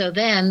 And so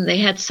then they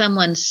had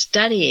someone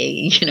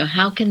studying,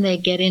 how can they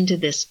get into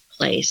this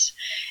place?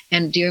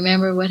 And do you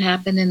remember what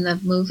happened in the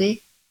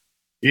movie?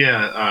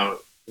 Yeah,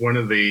 one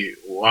of the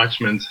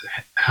watchmen's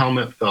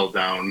helmet fell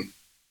down,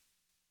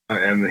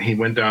 and he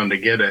went down to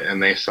get it,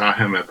 and they saw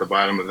him at the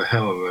bottom of the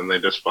hill, and then they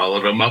just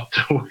followed him up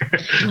to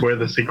where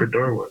the secret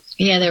door was.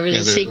 Yeah, there was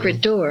a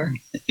secret door.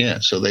 Yeah,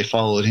 so they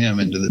followed him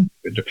into the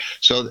secret door.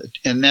 So,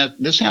 and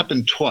this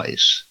happened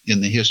twice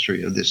in the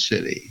history of this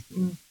city,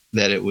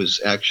 that it was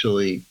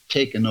actually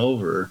taken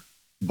over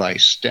by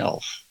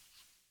stealth,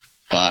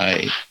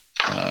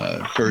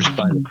 first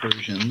by the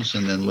Persians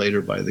and then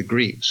later by the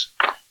Greeks,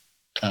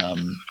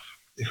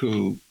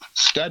 who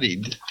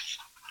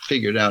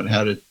figured out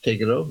how to take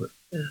it over.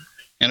 Yeah.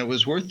 And it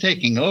was worth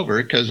taking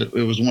over because it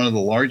was one of the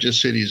largest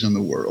cities in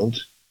the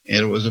world, and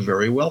it was a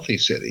very wealthy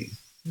city.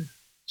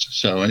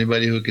 So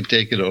anybody who could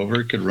take it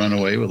over could run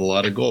away with a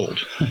lot of gold.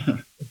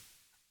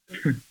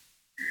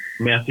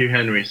 Matthew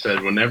Henry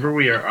said, whenever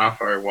we are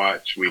off our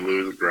watch, we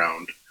lose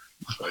ground.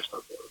 So I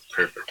thought that was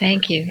perfect.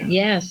 Thank you.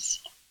 Yes.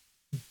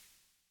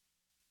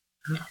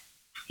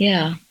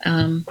 Yeah.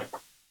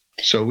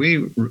 So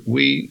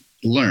we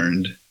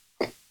learned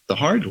the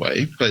hard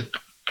way, but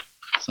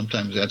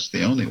sometimes that's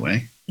the only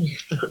way,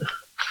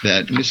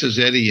 that Mrs.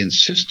 Eddy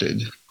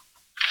insisted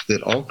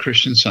that all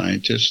Christian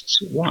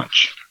Scientists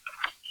watch.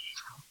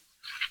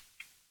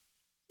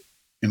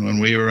 And when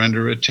we were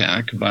under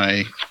attack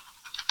by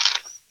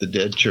the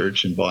dead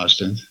church in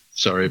Boston,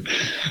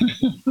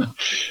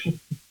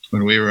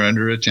 when we were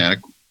under attack,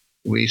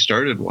 we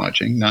started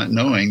watching, not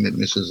knowing that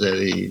Mrs.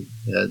 Eddy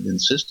had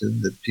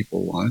insisted that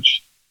people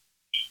watch.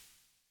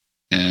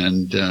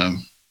 And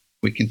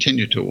we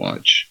continued to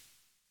watch.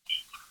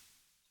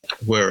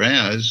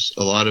 Whereas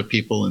a lot of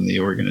people in the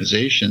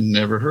organization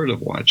never heard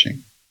of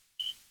watching.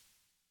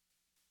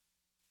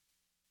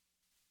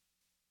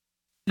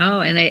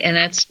 Oh, and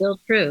that's still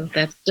true.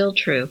 That's still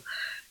true.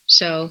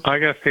 So I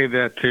got to say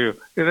that too.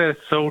 That is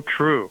so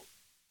true.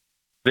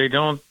 They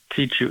don't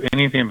teach you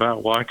anything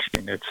about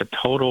watching. It's a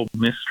total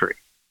mystery.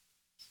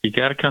 You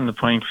got to come to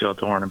Plainfield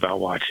to learn about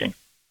watching,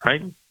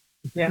 right?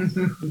 Yeah.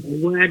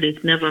 Word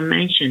is never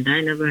mentioned.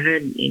 I never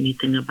heard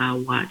anything about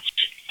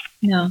watch.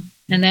 No,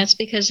 and that's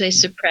because they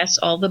suppress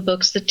all the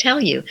books that tell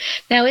you.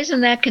 Now,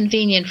 isn't that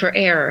convenient for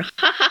error?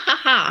 Ha ha ha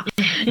ha!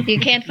 You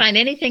can't find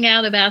anything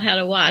out about how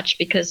to watch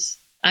because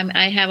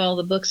I have all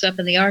the books up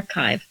in the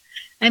archive.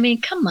 I mean,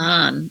 come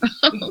on.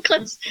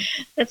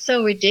 That's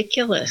so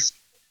ridiculous.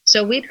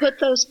 So we put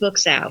those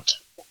books out,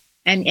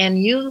 and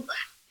you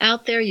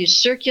out there, you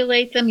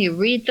circulate them, you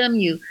read them,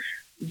 you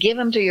give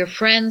them to your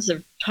friends,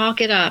 or talk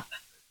it up.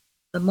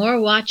 The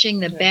more watching,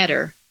 the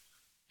better.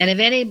 And if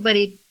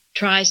anybody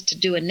tries to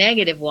do a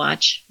negative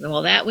watch,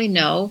 well, that we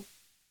know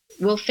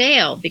will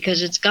fail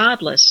because it's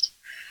godless.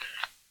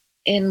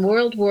 In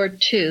World War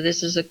II,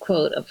 this is a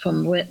quote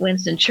from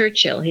Winston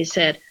Churchill. He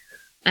said,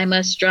 "I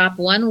must drop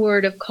one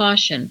word of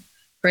caution,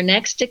 for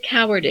next to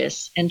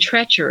cowardice and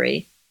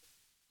treachery,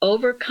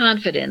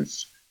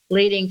 overconfidence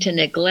leading to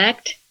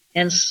neglect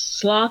and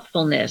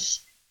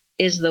slothfulness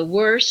is the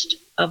worst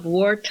of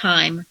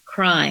wartime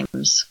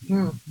crimes."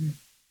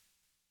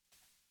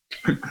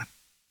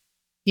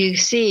 you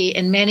see,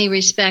 in many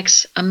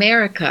respects,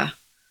 America.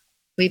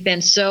 We've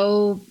been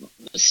so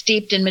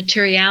steeped in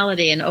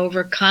materiality and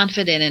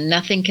overconfident, and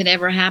nothing can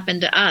ever happen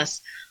to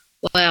us.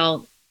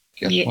 Well,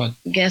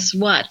 guess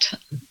what?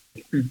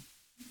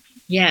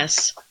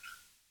 Yes.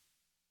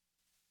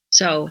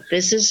 So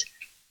this is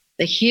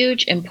the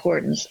huge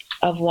importance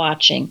of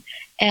watching.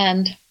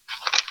 And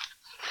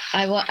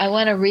I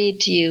want to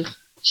read to you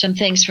some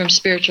things from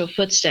Spiritual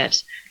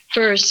Footsteps.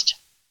 First,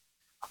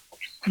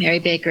 Mary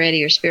Baker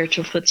Eddy, or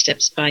Spiritual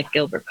Footsteps by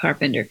Gilbert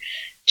Carpenter.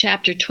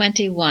 Chapter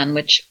 21,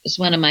 which is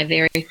one of my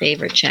very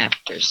favorite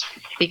chapters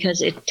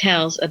because it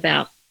tells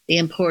about the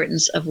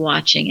importance of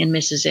watching in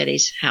Mrs.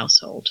 Eddy's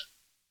household.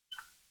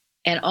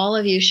 And all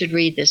of you should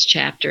read this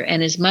chapter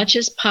and, as much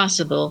as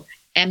possible,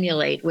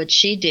 emulate what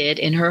she did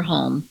in her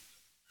home.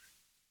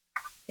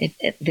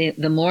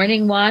 The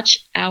morning watch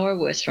hour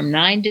was from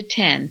 9 to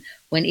 10,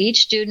 when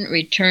each student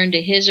returned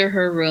to his or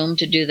her room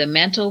to do the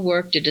mental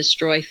work to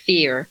destroy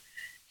fear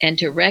and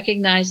to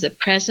recognize the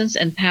presence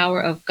and power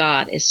of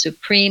God as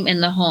supreme in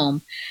the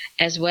home,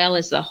 as well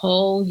as the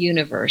whole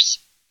universe.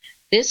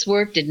 This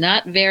work did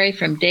not vary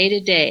from day to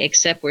day,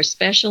 except where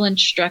special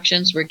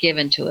instructions were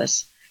given to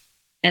us.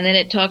 And then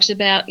it talks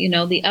about,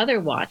 the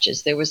other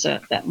watches. There was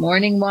that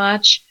morning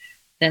watch,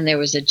 then there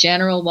was a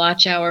general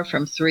watch hour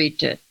from 3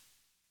 to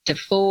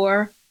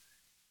 4,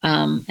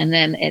 and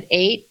then at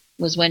 8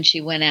 was when she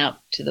went out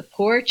to the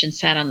porch and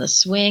sat on the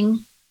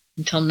swing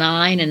until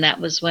 9, and that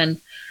was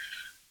when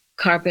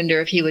Carpenter,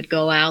 if he would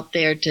go out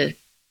there to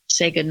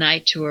say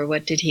goodnight to her,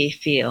 what did he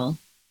feel?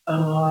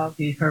 Oh,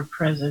 her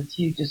presence.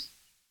 He just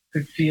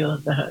could feel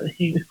that.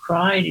 He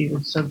cried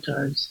even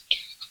sometimes.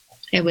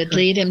 It would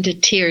lead him to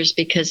tears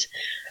because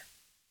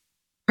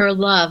her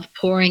love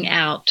pouring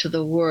out to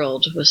the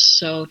world was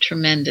so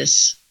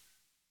tremendous.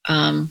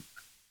 My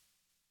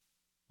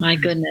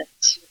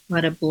goodness,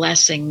 what a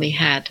blessing we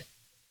had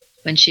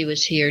when she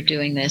was here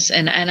doing this.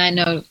 And I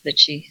know that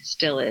she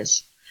still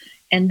is.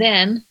 And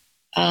then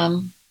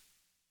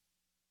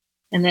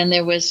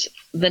there was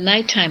the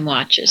nighttime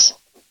watches,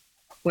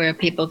 where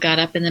people got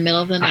up in the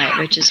middle of the night,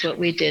 which is what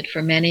we did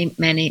for many,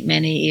 many,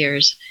 many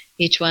years.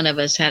 Each one of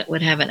us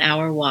would have an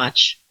hour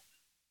watch.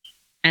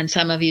 And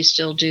some of you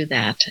still do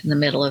that in the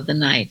middle of the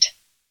night.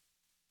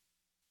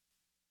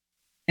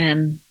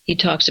 And he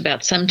talks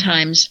about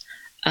sometimes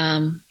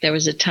there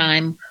was a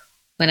time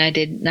when I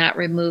did not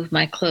remove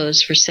my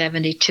clothes for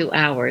 72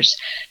 hours.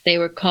 They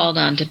were called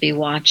on to be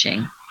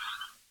watching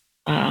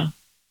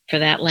for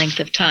that length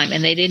of time.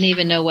 And they didn't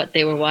even know what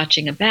they were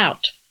watching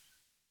about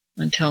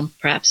until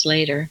perhaps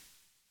later.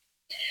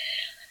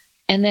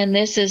 And then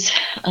this is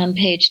on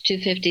page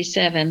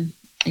 257,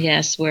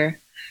 yes, where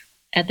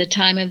at the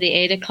time of the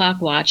 8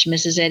 o'clock watch,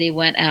 Mrs. Eddy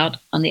went out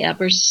on the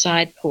upper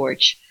side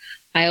porch.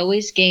 I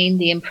always gained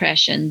the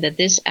impression that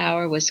this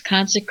hour was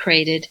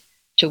consecrated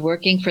to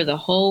working for the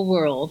whole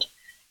world,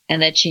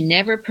 and that she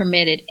never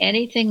permitted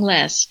anything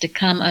less to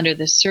come under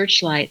the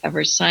searchlight of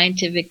her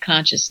scientific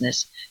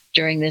consciousness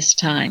during this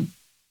time.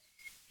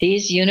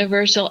 These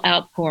universal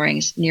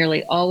outpourings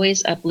nearly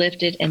always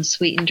uplifted and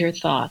sweetened her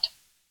thought.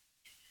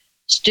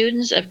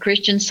 Students of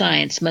Christian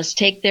Science must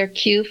take their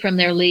cue from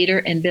their leader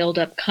and build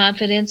up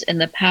confidence in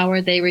the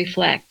power they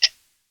reflect,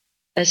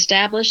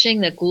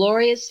 establishing the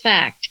glorious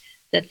fact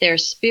that their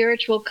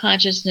spiritual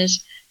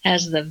consciousness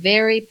has the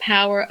very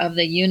power of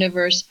the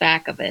universe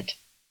back of it,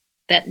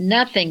 that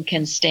nothing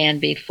can stand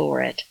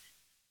before it,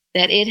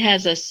 that it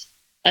has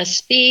a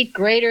speed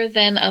greater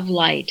than of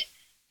light,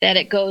 that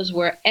it goes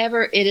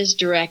wherever it is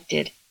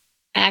directed,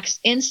 acts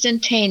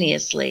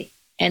instantaneously,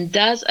 and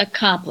does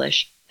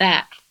accomplish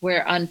that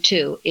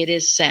whereunto it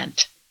is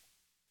sent.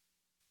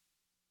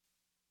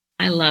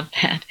 I love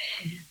that.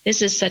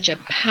 This is such a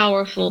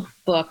powerful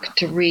book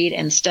to read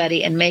and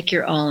study and make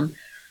your own.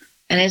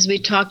 And as we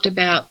talked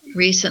about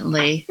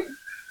recently,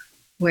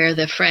 where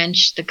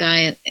the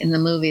guy in the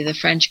movie, the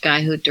French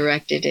guy who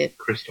directed it,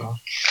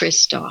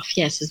 Christophe,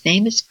 yes, his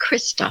name is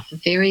Christophe, a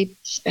very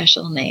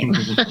special name.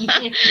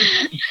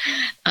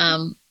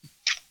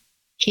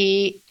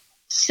 He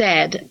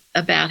said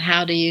about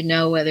how do you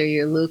know whether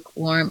you're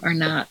lukewarm or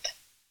not?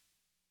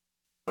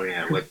 Oh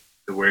yeah,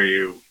 where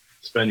you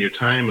spend your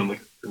time and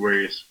where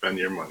you spend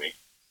your money.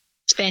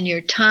 Spend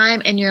your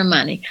time and your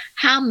money.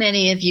 How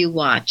many of you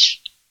watch?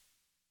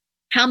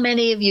 How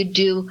many of you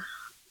do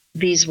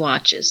these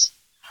watches?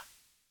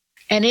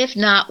 And if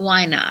not,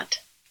 why not?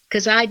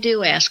 Because I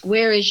do ask,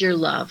 where is your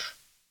love?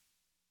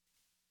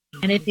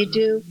 And if you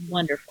do,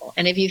 wonderful.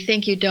 And if you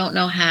think you don't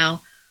know how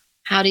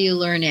do you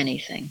learn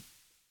anything?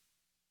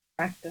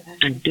 Practice.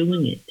 I'm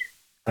doing it.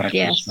 Practice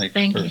Yes, makes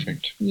thank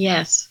perfect. you.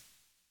 Yes.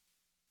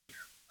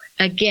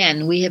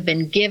 Again, we have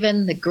been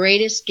given the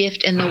greatest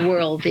gift in the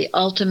world, the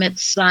ultimate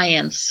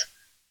science.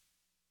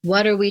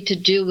 What are we to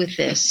do with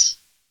this?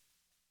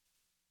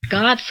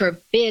 God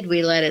forbid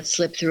we let it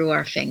slip through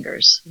our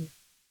fingers.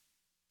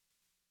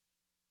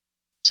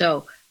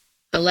 So,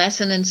 the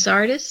lesson in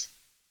Sardis,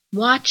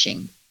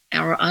 watching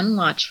our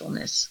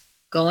unwatchfulness,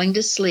 going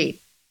to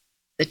sleep,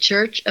 the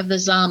church of the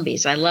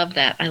zombies. I love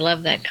that. I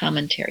love that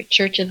commentary.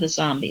 Church of the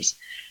zombies.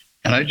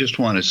 And I just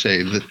want to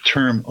say the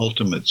term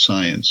ultimate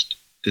science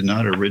did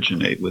not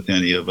originate with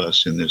any of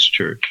us in this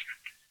church.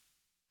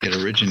 It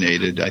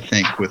originated, I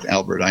think, with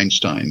Albert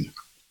Einstein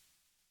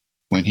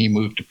when he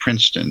moved to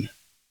Princeton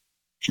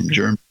from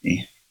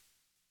Germany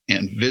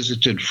and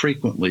visited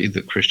frequently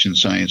the Christian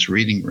Science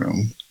reading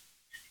room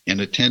and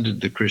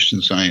attended the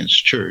Christian Science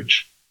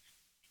church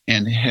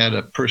and had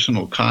a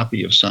personal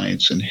copy of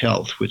Science and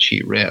Health, which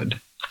he read.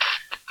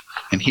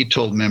 And he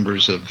told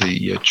members of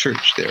the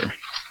church there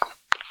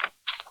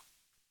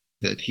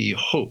that he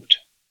hoped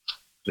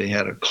they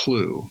had a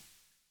clue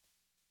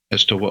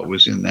as to what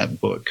was in that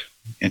book.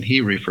 And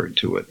he referred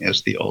to it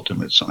as the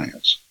ultimate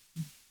science.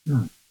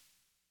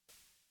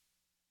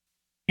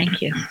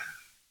 Thank you.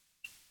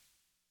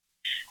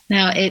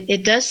 Now,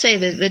 it does say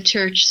that the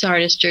church,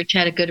 Sardis Church,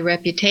 had a good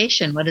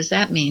reputation. What does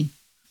that mean?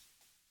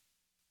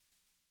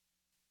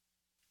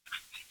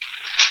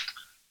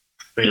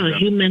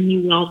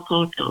 Humanly well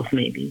thought of,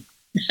 maybe.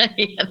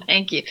 Yeah,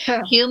 thank you.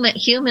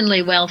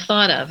 Humanly well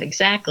thought of,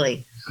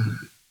 exactly.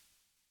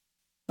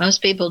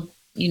 Most people,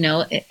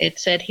 it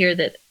said here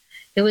that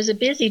it was a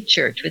busy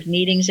church with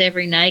meetings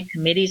every night,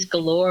 committees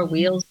galore,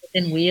 wheels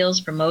within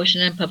wheels,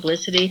 promotion and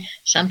publicity,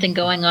 something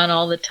going on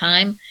all the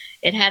time.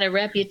 It had a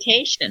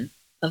reputation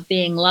of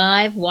being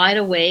live, wide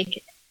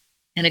awake,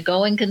 and a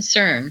going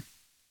concern.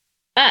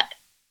 But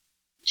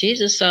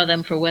Jesus saw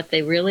them for what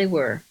they really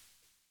were.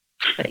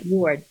 But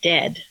you are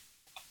dead.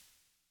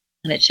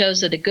 And it shows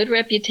that a good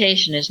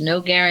reputation is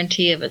no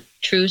guarantee of a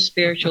true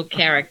spiritual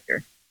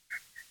character.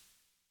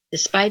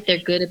 Despite their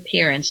good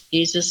appearance,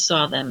 Jesus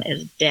saw them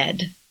as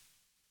dead.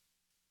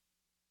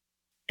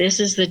 This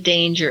is the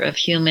danger of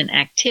human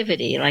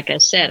activity. Like I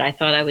said, I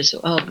thought I was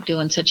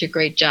doing such a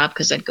great job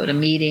because I'd go to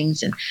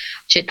meetings and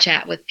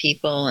chit-chat with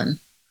people,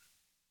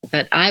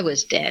 but I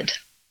was dead.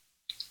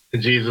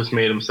 Jesus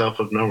made himself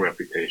of no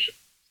reputation.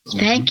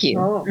 Thank you.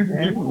 Oh, okay.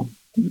 Thank you.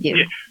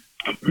 Yeah.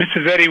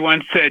 Mrs. Eddy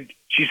once said,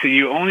 she said,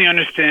 you only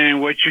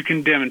understand what you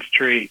can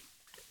demonstrate.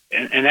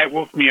 And that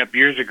woke me up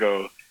years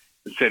ago.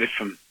 It said, if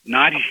I'm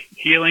not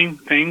healing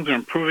things or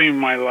improving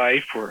my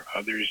life or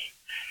others,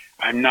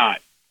 I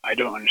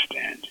don't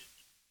understand.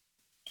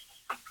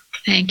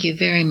 Thank you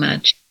very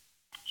much.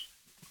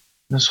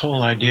 This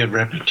whole idea of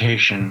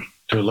reputation,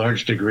 to a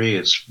large degree,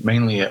 it's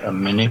mainly a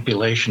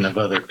manipulation of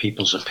other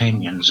people's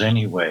opinions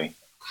anyway.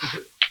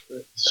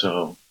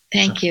 So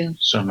Thank you.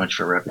 So much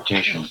for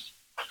reputation.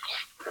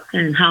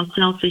 And how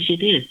selfish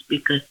it is,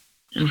 because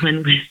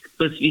when we're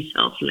supposed to be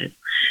selfless.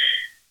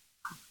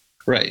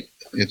 Right.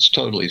 It's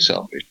totally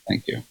selfish.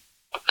 Thank you.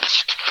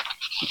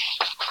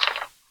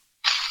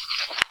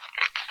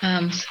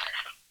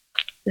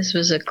 This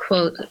was a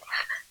quote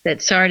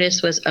that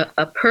Sardis was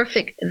a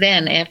perfect,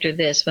 then after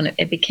this, when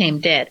it became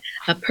dead,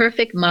 a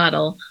perfect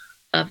model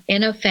of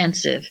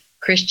inoffensive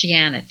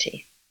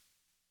Christianity.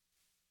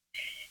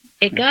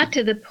 It got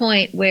to the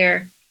point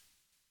where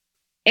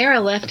Era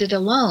left it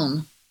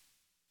alone.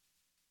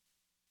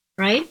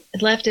 Right?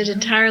 It left it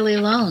entirely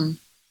alone.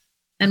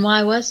 And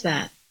why was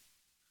that?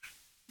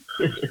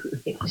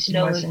 It was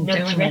no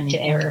threat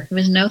to error. There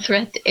was no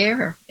threat to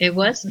error. It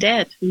was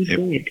dead. It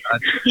was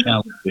not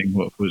challenging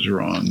what was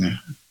wrong.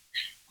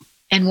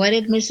 And what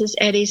did Mrs.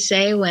 Eddy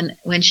say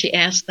when she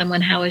asked them,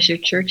 how is your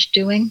church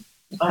doing?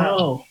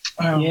 Oh,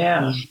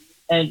 yeah.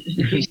 And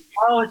he said,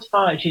 it's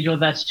fine. She goes,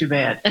 that's too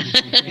bad.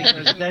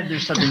 Because then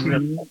there's something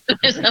really wrong.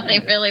 There's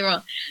something really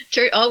wrong.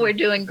 Church, we're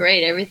doing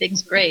great.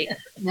 Everything's great.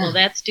 Well,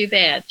 that's too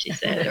bad, she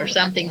said, or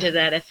something to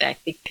that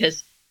effect,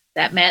 because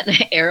that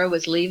Era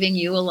was leaving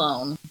you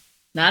alone.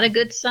 Not a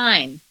good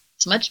sign.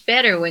 It's much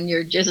better when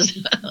you're just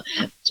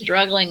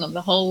struggling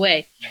the whole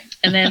way.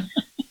 And then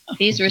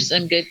these were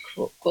some good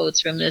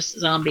quotes from this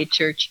zombie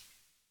church.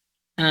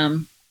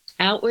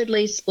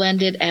 Outwardly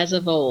splendid as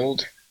of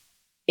old,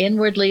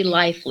 inwardly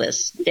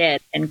lifeless, dead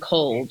and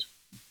cold.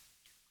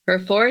 Her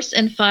force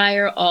and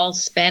fire all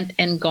spent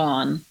and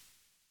gone.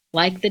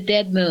 Like the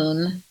dead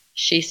moon,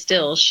 she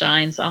still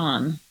shines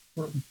on.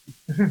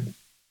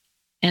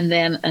 And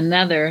then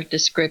another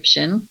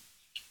description.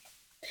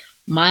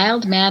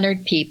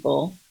 Mild-mannered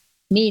people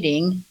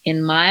meeting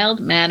in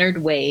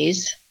mild-mannered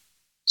ways,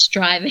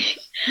 striving,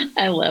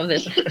 I love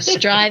this,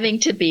 striving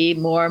to be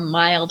more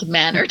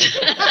mild-mannered.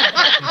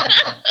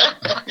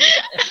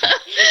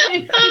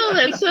 Oh,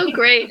 that's so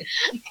great.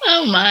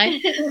 Oh, my.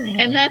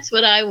 And that's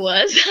what I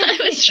was. I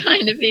was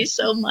trying to be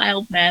so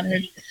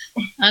mild-mannered,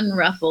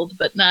 unruffled,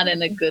 but not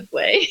in a good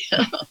way.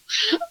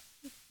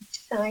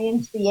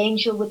 Science, the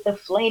angel with the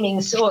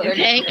flaming sword.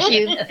 Thank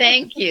you.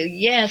 Thank you.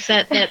 Yes,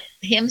 that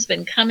hymn's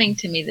been coming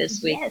to me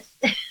this week.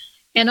 Yes.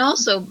 And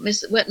also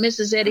what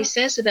Mrs. Eddy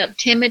says about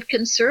timid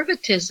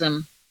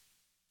conservatism.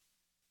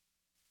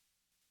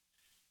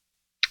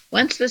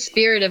 Once the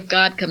Spirit of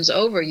God comes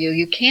over you,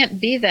 you can't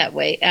be that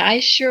way. I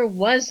sure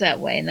was that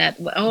way. And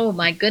oh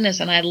my goodness.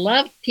 And I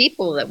loved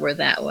people that were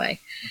that way.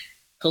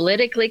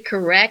 Politically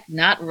correct,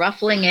 not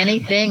ruffling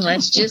anything.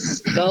 Let's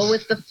just go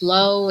with the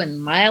flow,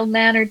 and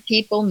mild-mannered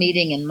people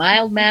meeting in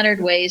mild-mannered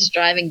ways,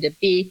 striving to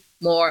be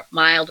more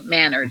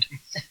mild-mannered.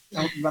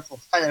 Don't ruffle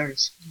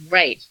feathers.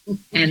 Right.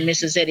 And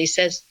Mrs. Eddy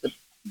says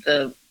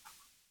the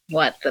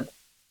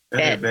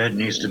Bed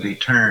needs to be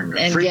turned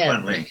and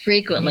frequently.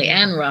 Frequently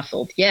and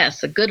ruffled.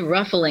 Yes, a good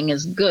ruffling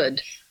is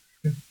good.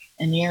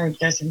 And the air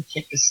doesn't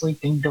kick a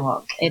sleeping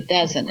dog. It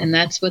doesn't. And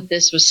that's what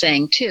this was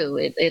saying too.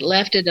 It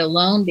left it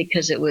alone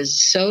because it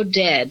was so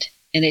dead,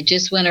 and it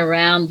just went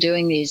around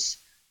doing these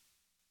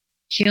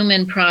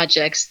human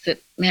projects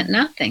that meant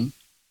nothing.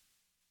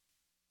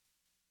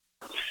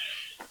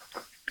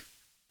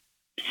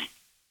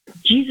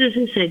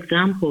 Jesus'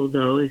 example,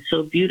 though, is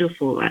so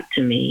beautiful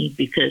to me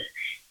because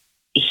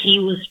he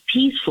was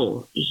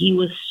peaceful. He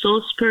was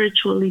so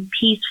spiritually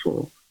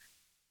peaceful,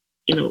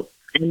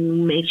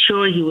 and made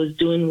sure he was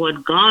doing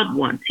what God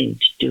wants him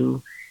to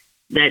do,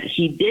 that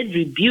he did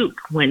rebuke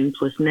when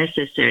it was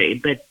necessary,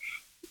 but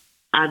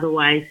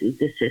otherwise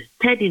this is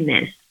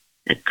steadiness,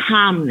 a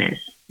calmness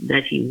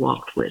that he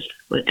walked with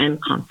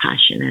and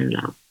compassion and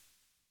love.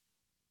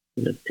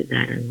 Look to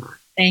that and love.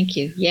 Thank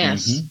you.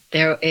 Yes,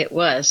 there it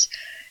was.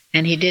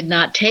 And he did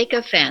not take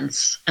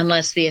offense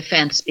unless the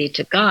offense be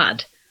to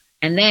God.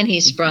 And then he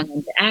sprung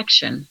into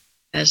action,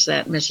 as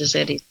that Mrs.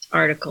 Eddy's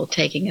article,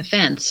 Taking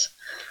Offense.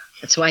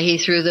 That's why he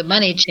threw the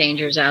money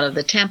changers out of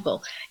the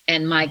temple.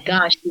 And my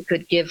gosh, he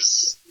could give,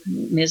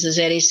 Mrs.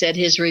 Eddy said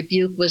his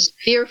rebuke was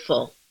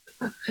fearful.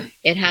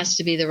 It has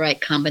to be the right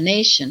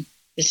combination.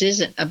 This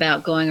isn't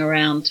about going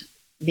around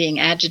being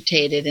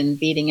agitated and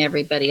beating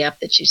everybody up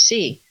that you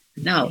see.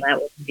 No,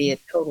 that would be a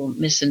total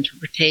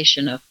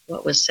misinterpretation of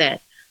what was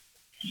said.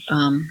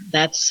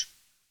 That's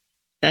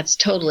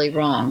totally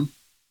wrong.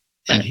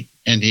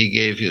 And he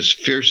gave his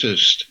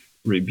fiercest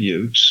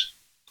rebukes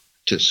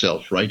to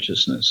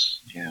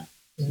self-righteousness,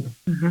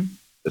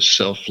 the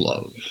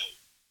self-love,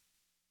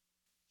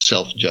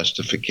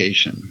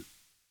 self-justification,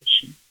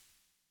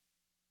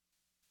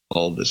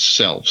 all the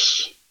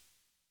selves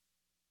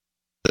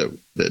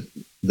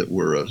that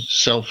were a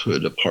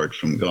selfhood apart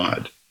from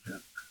God.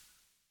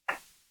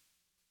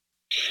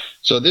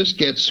 So this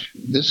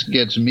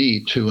gets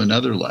me to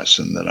another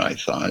lesson that I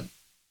thought,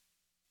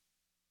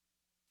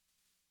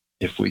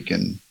 if we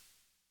can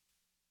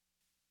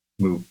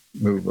move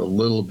a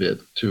little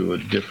bit to a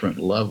different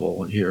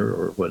level here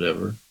or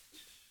whatever.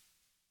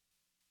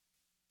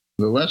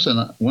 One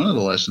of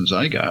the lessons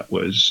I got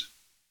was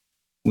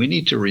we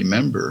need to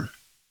remember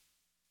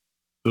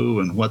who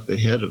and what the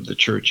head of the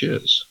church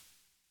is.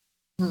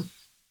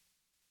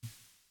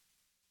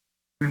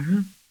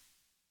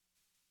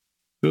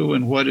 Who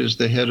and what is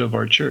the head of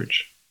our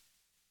church?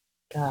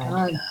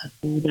 God.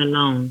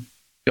 Alone.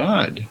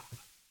 God.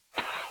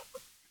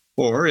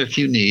 Or if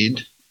you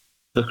need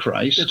the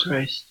Christ. The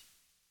Christ.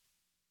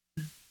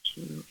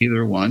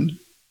 Either one,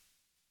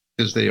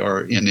 because they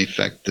are in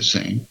effect the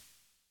same.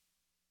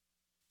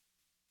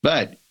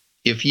 But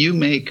if you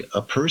make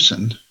a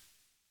person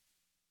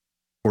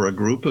or a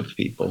group of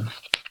people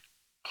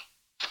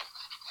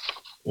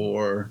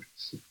or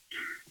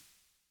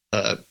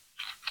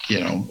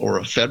or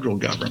a federal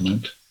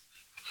government,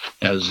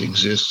 as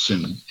exists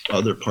in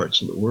other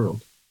parts of the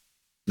world,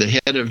 the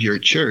head of your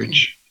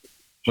church,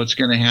 what's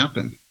going to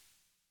happen?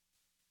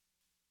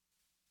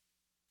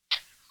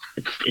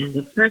 Is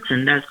the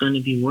person that's going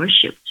to be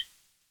worshipped.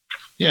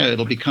 Yeah,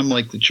 it'll become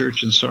like the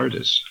church in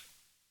Sardis.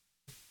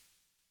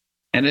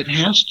 And it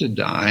has to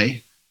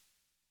die.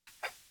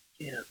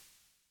 Yeah.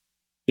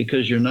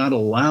 Because you're not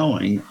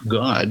allowing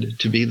God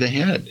to be the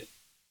head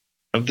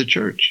of the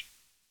church.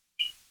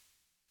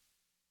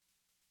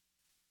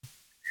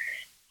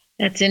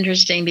 That's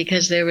interesting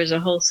because there was a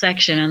whole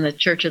section on the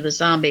Church of the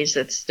Zombies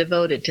that's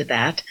devoted to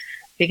that,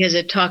 because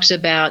it talks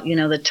about,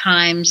 the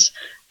times.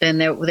 Then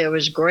there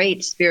was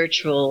great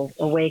spiritual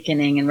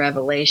awakening and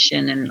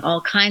revelation and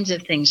all kinds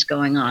of things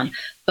going on.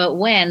 But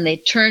when they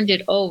turned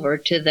it over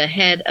to the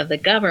head of the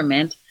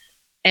government,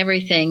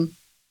 everything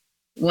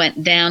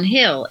went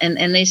downhill. And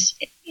they,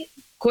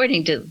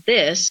 according to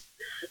this,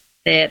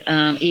 that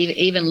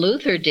even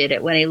Luther did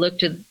it when he looked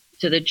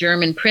to the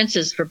German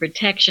princes for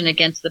protection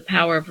against the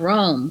power of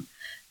Rome.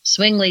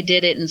 Zwingli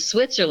did it in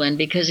Switzerland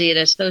because he had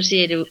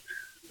associated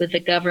with the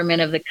government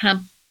of the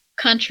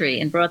country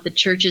and brought the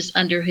churches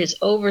under his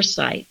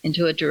oversight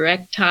into a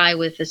direct tie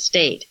with the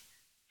state.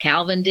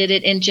 Calvin did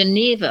it in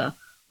Geneva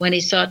when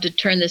he sought to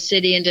turn the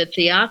city into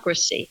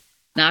theocracy.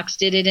 Knox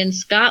did it in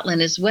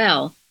Scotland as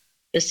well.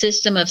 The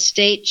system of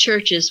state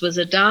churches was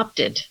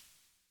adopted.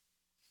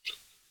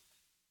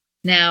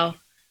 Now,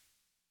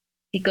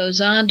 he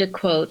goes on to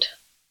quote,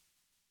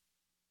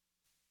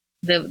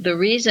 the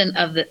reason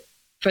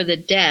for the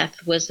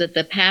death was that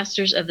the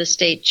pastors of the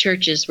state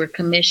churches were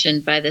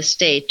commissioned by the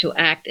state to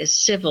act as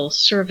civil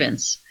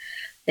servants.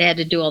 They had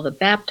to do all the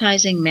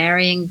baptizing,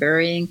 marrying,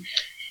 burying.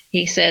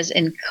 He says,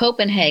 in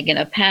Copenhagen,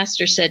 a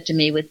pastor said to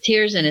me with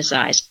tears in his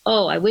eyes,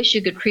 "Oh, I wish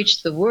you could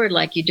preach the word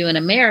like you do in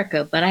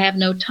America, but I have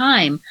no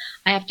time.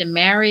 I have to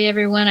marry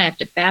everyone. I have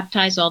to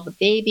baptize all the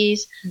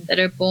babies that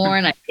are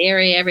born. I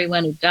bury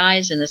everyone who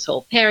dies in this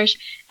whole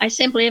parish. I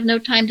simply have no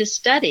time to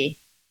study."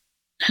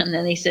 And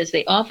then he says,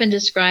 they often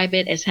describe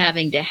it as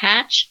having to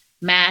hatch,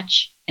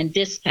 match, and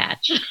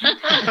dispatch.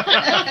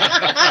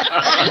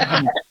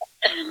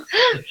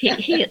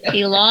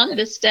 He longed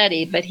to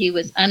study, but he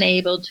was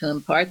unable to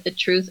impart the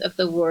truth of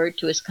the word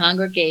to his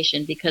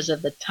congregation because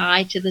of the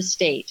tie to the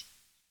state.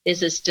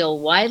 This is still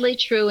widely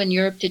true in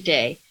Europe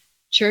today.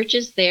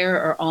 Churches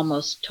there are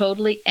almost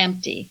totally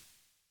empty.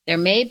 There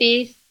may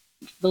be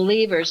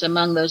believers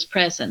among those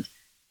present,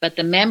 but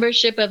the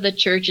membership of the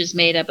church is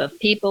made up of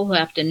people who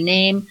have a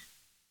name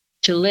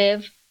to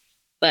live,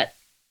 but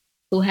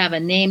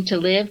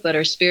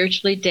are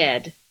spiritually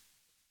dead.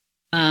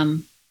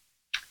 And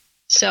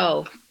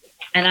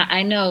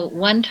I know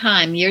one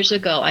time years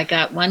ago, I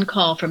got one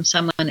call from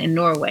someone in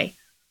Norway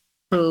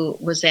who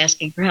was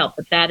asking for help,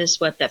 but that is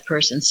what that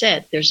person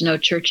said. There's no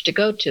church to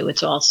go to.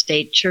 It's all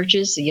state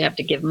churches. You have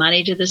to give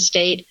money to the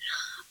state.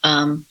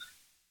 And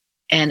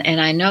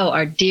I know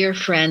our dear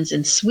friends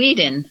in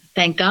Sweden,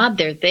 thank God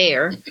they're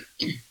there,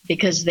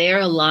 because they're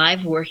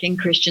alive working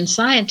Christian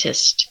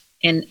scientists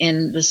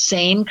in the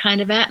same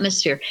kind of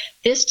atmosphere.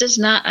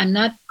 I'm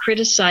not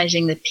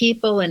criticizing the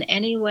people in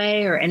any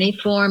way or any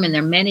form, and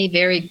there are many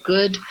very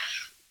good,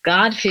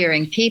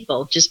 God-fearing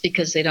people. Just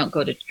because they don't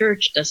go to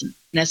church doesn't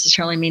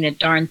necessarily mean a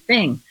darn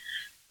thing.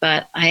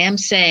 But I am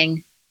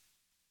saying,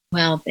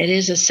 well, it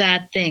is a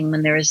sad thing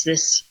when there is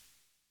this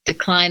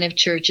decline of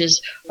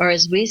churches, or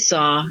as we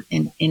saw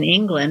in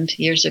England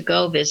years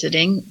ago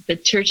visiting, the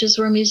churches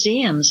were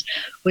museums.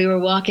 We were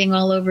walking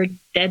all over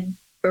dead,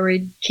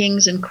 buried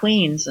kings and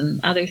queens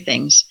and other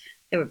things.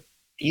 They were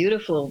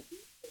beautiful,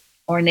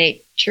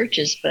 ornate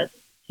churches, but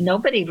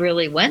nobody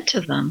really went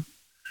to them.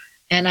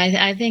 And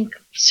I think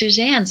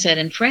Suzanne said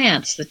in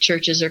France, the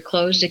churches are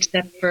closed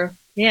except for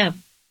the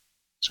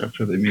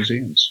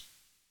museums.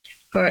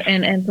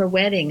 And for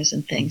weddings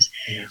and things.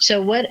 Yeah.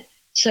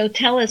 So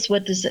tell us,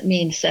 what does it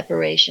mean,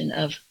 separation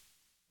of?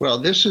 Well,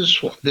 this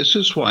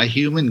is why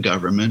human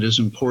government is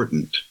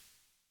important.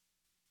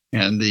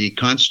 And the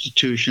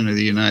Constitution of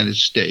the United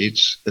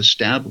States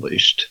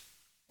established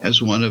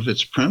as one of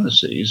its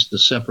premises the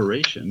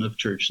separation of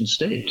church and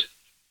state.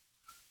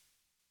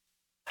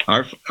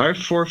 Our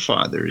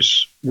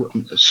forefathers,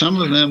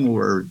 some of them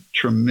were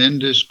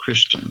tremendous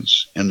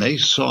Christians, and they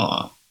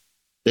saw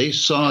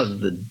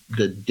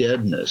the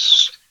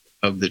deadness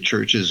of the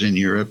churches in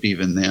Europe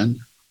even then.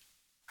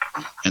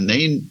 And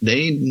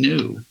they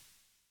knew.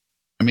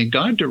 I mean,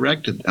 God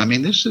directed. I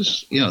mean, this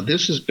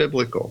is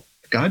biblical.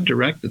 God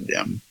directed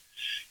them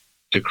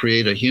to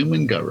create a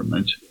human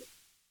government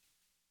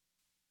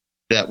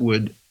that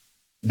was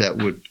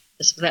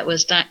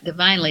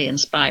divinely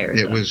inspired.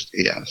 It was,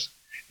 yes,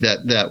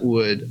 that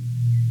would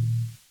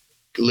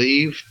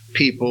leave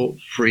people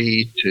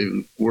free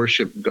to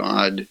worship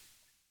God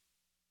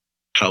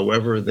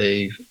however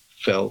they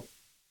felt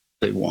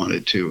they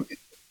wanted to,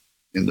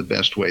 in the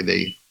best way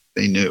they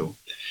knew,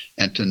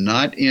 and to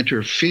not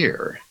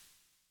interfere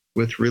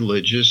with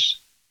religious,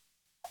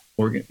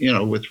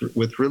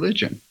 with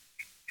religion.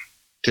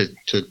 To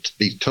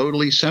be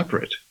totally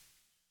separate.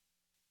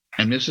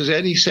 And Mrs.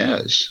 Eddy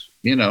says,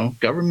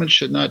 government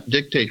should not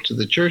dictate to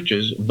the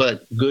churches,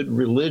 but good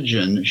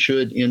religion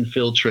should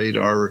infiltrate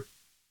our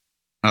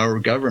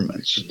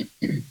governments.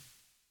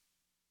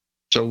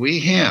 So we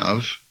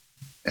have,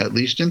 at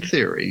least in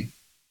theory,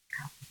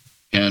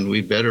 and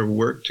we better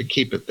work to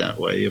keep it that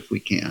way if we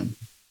can,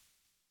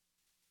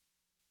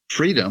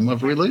 freedom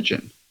of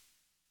religion.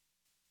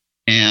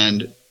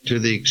 And to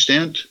the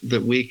extent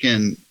that we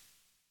can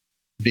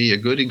be a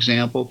good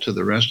example to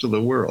the rest of the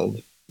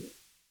world,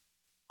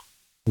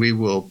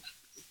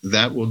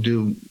 that will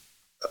do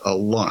a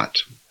lot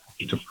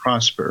to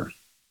prosper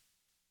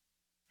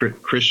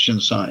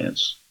Christian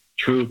Science,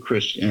 true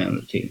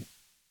Christianity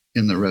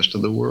in the rest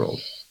of the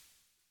world.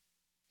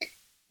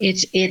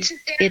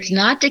 It's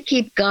not to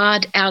keep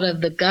God out of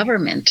the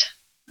government.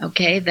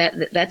 Okay,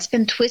 that's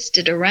been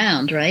twisted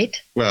around, right?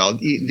 Well,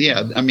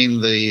 yeah. I mean,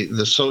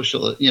 the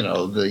social,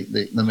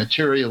 the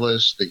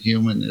materialists, the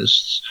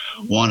humanists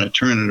want to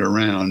turn it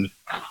around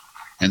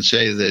and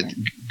say that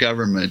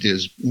government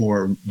is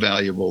more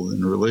valuable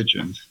than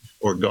religion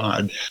or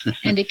God.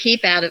 And to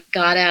keep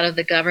God out of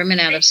the government,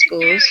 out of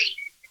schools.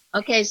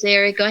 Okay,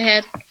 Zeri, go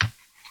ahead.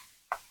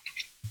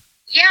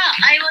 Yeah,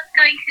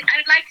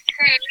 I'd like to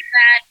say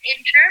that in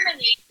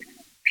Germany,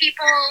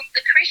 people,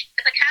 the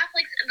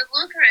Catholics and the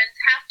Lutherans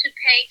have to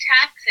pay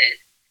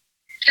taxes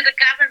to the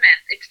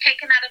government. It's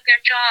taken out of their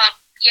job,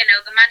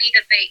 the money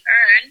that they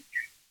earn.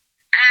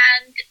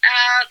 And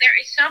there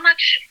is so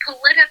much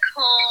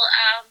political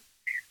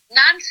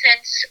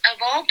nonsense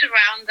evolved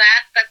around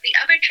that the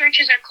other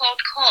churches are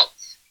called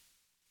cults.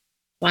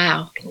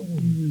 Wow.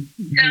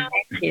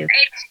 Thank you.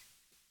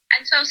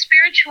 And so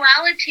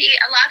spirituality,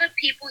 a lot of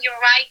people, you're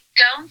right,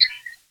 don't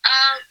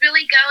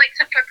really go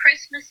except for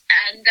Christmas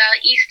and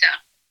Easter.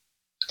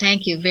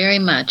 Thank you very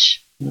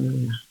much.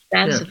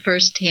 That's a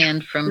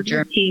first-hand from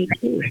Germany.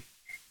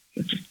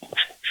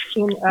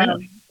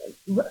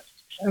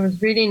 I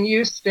was reading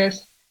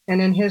Eustace,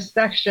 and in his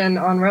section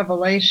on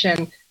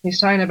Revelation, he's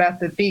talking about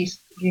the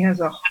beast. He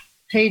has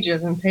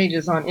pages and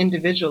pages on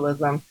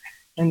individualism.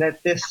 and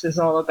that this is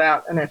all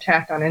about an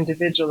attack on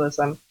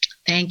individualism.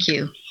 Thank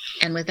you.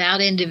 And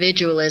without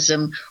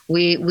individualism,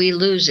 we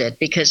lose it,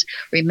 because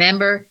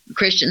remember,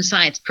 Christian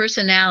Science,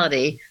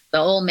 personality, the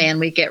old man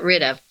we get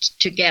rid of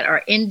to get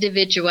our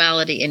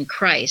individuality in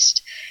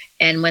Christ.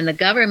 And when the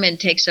government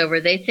takes over,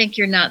 they think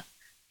you're not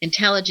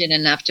intelligent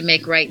enough to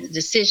make right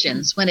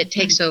decisions when it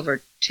takes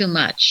over too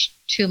much.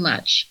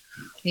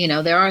 You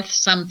know, there are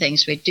some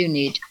things we do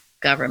need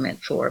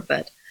government for,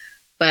 but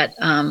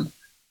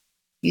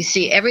you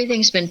see,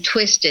 everything's been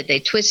twisted. They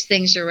twist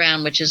things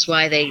around, which is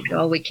why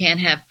we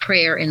can't have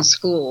prayer in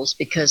schools,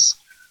 because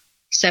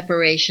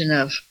separation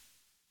of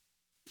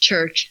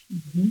church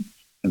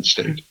and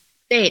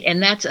state.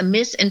 And that's a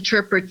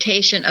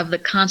misinterpretation of the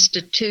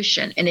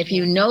Constitution. And if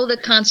you know the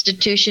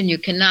Constitution, you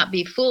cannot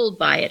be fooled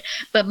by it.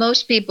 But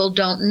most people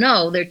don't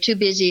know. They're too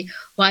busy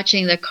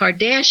watching the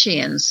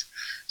Kardashians.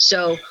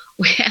 So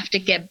we have to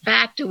get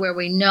back to where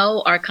we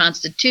know our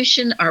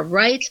Constitution, our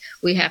rights.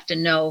 We have to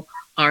know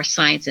our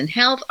science and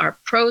health, our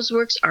prose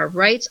works, our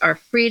rights, our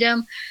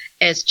freedom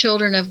as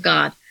children of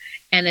God.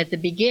 And at the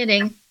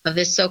beginning of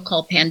this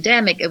so-called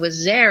pandemic, it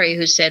was Zeri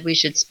who said we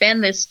should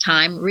spend this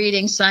time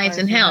reading Science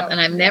and Health.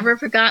 And I've never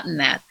forgotten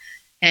that,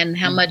 and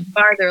how much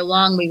farther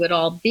along we would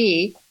all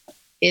be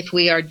if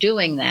we are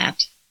doing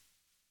that.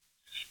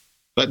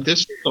 But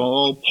this is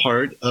all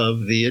part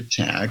of the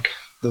attack,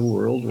 the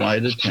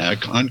worldwide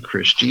attack on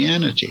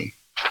Christianity.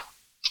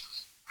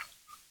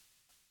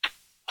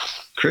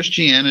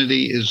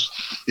 Christianity is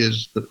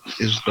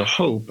the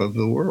hope of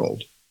the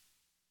world.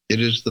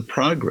 It is the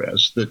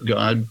progress that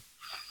God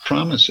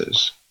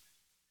promises.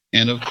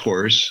 And of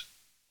course,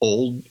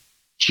 old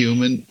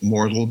human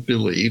mortal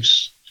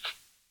beliefs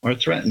are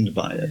threatened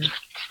by it.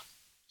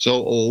 So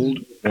old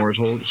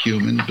mortal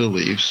human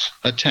beliefs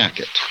attack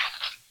it.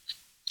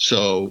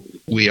 So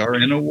we are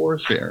in a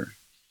warfare.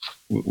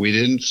 We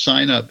didn't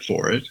sign up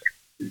for it,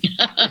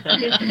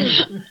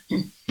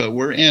 but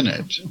we're in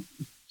it.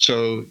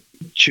 So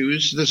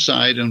choose the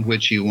side on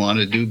which you want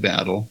to do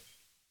battle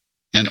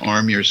and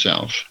arm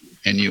yourself.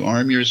 And you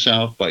arm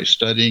yourself by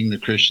studying the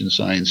Christian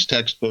Science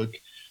textbook,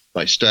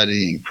 by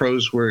studying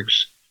prose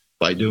works,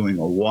 by doing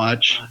a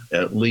watch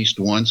at least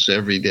once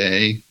every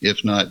day,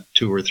 if not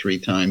 2 or 3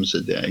 times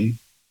a day.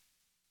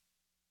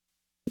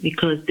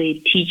 Because they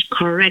teach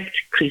correct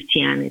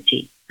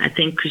Christianity. I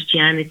think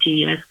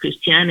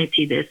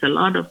Christianity, there's a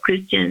lot of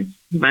Christians,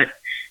 but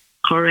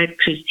correct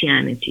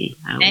Christianity,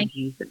 I would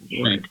use that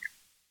word. Right.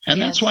 And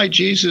that's why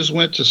Jesus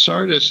went to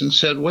Sardis and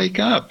said, wake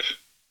up.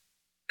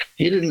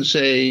 He didn't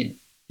say,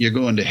 you're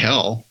going to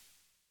hell,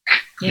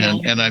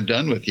 and I'm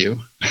done with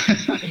you.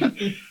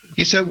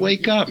 He said,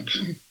 wake up.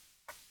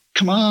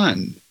 Come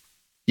on.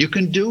 You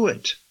can do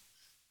it.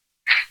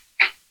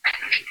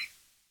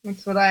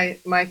 That's what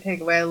my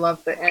takeaway. I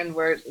love the end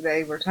where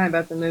they were talking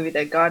about the movie,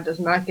 that God does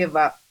not give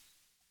up.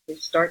 He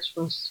starts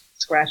from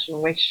scratch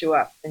and wakes you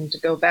up. And to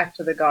go back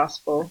to the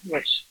gospel,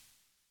 which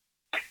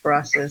for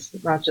us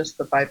is not just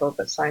the Bible,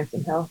 but Science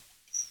and Health.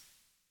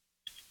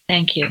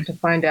 Thank you. To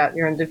find out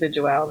your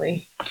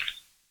individuality.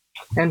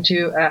 And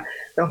to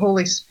the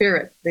Holy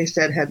Spirit, they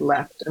said, had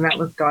left, and that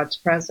was God's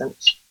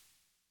presence.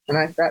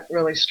 And that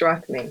really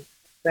struck me,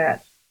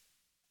 that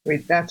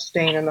that's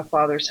staying in the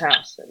Father's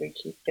house, that we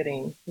keep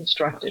getting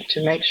instructed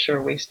to make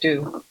sure we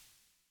do.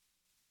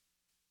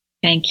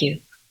 Thank you.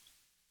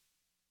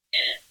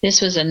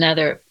 This was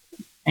another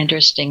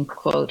interesting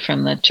quote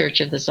from the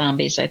Church of the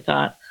Zombies, I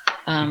thought.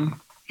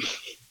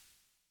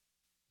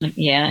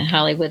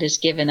 Hollywood has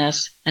given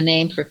us a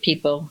name for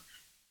people.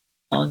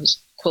 I was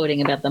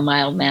quoting about the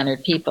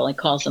mild-mannered people. He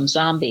calls them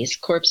zombies,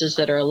 corpses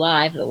that are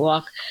alive, that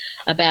walk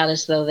about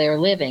as though they're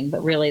living,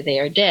 but really they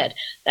are dead.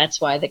 That's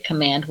why the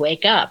command,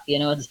 wake up. You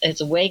know,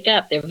 it's wake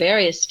up. There are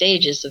various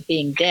stages of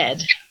being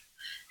dead.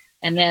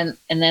 And then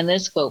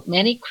this quote,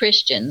 many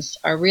Christians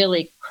are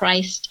really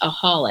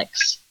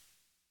Christaholics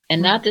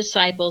and not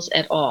disciples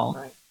at all.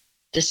 Right.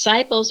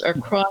 Disciples are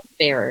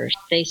cross-bearers.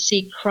 They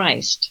seek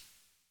Christ.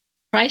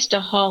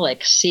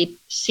 Christaholics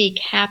seek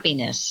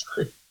happiness.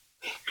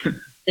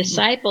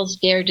 Disciples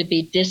dare to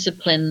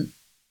discipline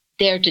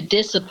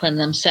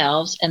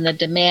themselves, and the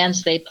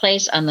demands they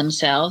place on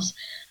themselves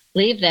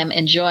leave them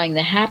enjoying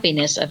the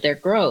happiness of their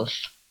growth.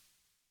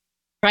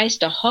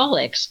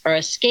 Christaholics are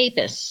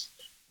escapists,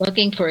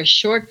 looking for a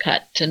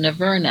shortcut to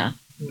nirvana.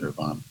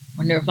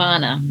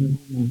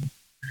 Mm-hmm.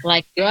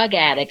 Like drug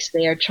addicts,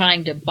 they are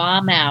trying to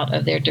bomb out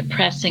of their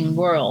depressing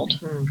world.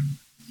 Mm-hmm.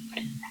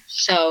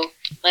 So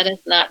let us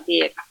not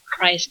be a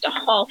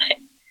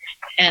Christaholic.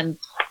 And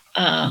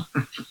and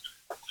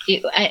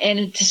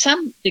to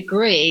some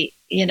degree,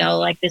 you know,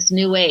 like this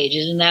new age,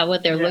 isn't that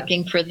what they're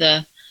looking for?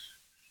 The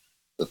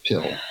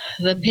pill.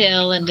 The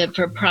pill, and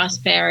for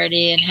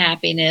prosperity and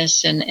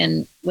happiness,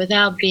 and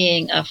without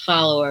being a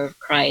follower of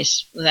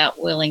Christ,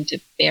 without willing to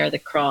bear the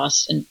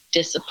cross and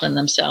discipline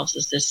themselves,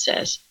 as this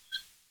says.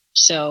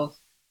 So,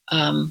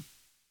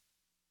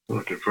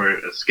 looking for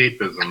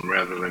escapism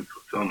rather than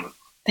fulfillment.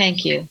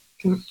 Thank you.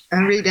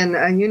 I read in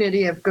A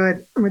Unity of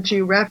Good, which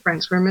you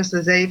reference, where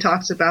Mrs. A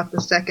talks about the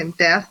second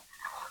death.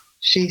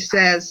 She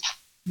says,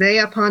 They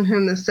upon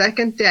whom the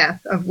second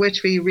death, of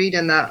which we read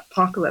in the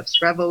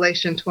Apocalypse,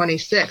 Revelation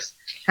 26,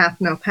 hath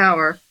no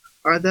power,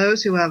 are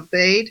those who have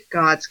obeyed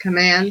God's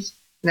commands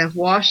and have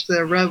washed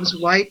their robes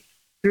white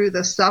through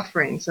the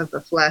sufferings of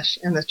the flesh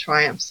and the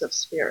triumphs of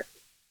spirit.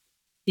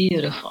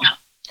 Beautiful.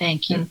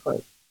 Thank you.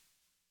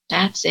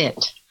 That's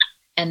it.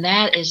 And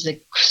that is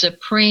the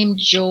supreme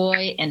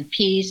joy and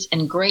peace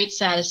and great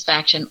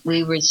satisfaction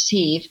we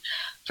receive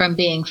from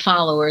being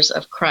followers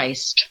of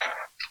Christ.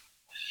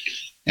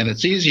 And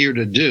it's easier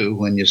to do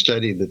when you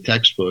study the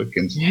textbook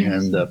and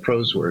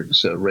prose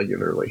works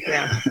regularly.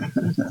 Yeah.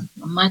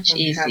 Much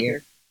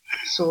easier.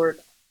 Sword.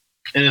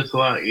 And it's a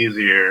lot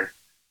easier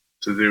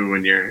to do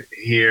when you're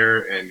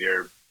here and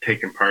you're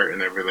taking part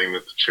in everything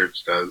that the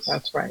church does.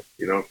 That's right.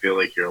 You don't feel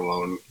like you're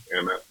alone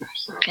in it.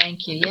 So.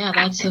 Thank you. Yeah,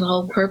 that's the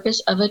whole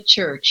purpose of a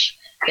church.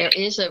 There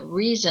is a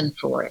reason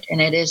for it,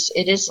 and it is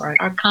right.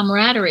 Our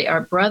camaraderie,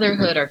 our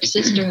brotherhood, our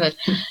sisterhood.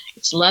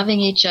 It's loving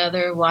each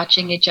other,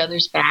 watching each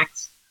other's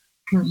backs.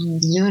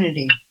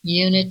 Unity,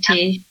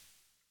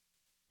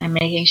 and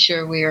making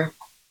sure we're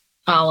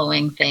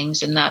following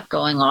things and not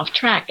going off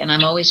track. And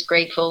I'm always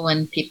grateful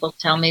when people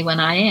tell me when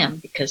I am,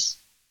 because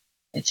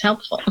it's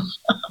helpful.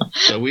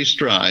 So we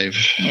strive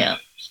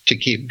to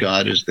keep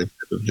God as the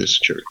head of this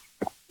church.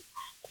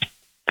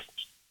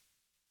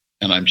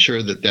 And I'm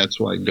sure that that's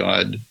why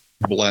God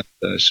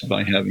blessed us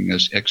by having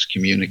us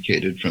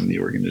excommunicated from the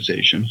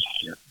organization.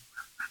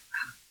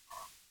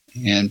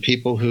 And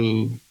people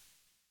who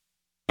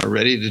are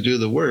ready to do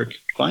the work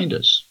find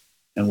us.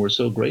 And we're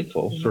so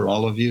grateful for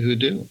all of you who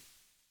do.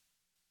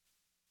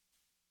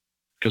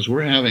 Because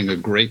we're having a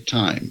great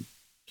time.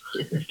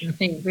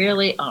 We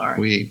really are.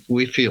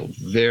 We feel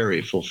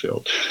very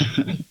fulfilled.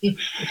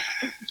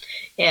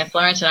 Yeah,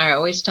 Florence and I are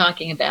always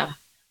talking about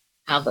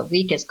how the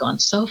week has gone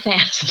so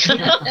fast.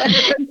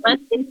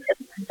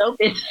 So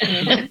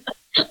busy.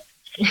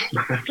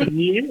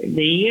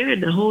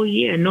 the whole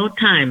year, no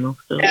time.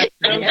 So.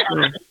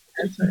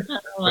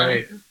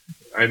 Right.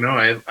 I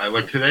know. I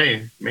look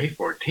today, May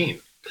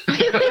 14th.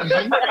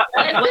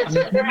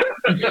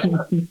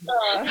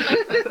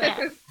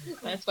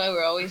 That's why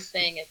we're always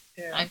saying it's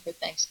time for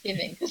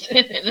Thanksgiving, because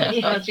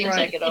it seems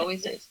like it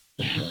always is.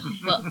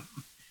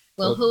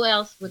 Well, who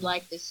else would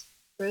like this?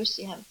 Bruce,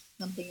 you have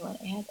something you want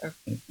to add? Or?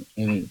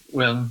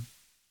 Well,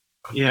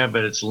 yeah,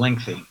 but it's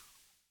lengthy.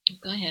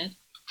 Go ahead.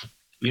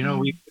 You know,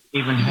 we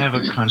even have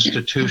a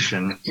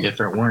constitution if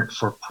it weren't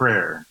for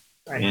prayer.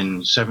 Right. In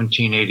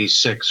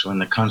 1786, when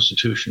the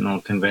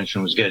Constitutional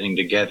Convention was getting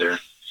together,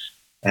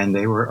 and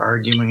they were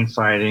arguing and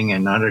fighting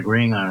and not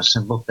agreeing on a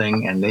simple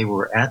thing, and they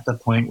were at the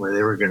point where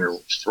they were going to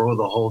throw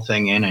the whole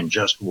thing in and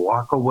just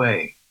walk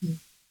away.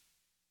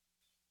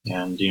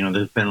 And, you know,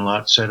 there's been a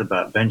lot said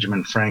about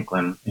Benjamin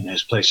Franklin in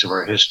his place of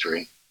our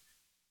history.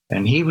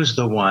 And he was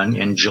the one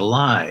in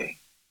July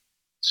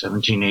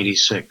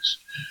 1786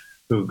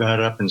 who got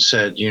up and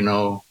said, you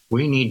know,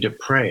 we need to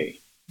pray.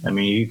 I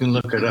mean, you can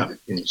look it up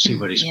and see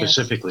what he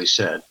specifically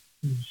said.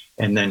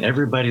 And then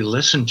everybody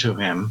listened to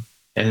him,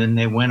 and then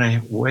they went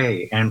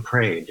away and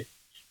prayed.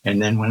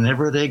 And then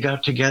whenever they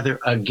got together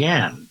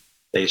again,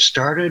 they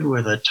started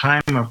with a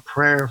time of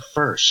prayer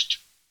first.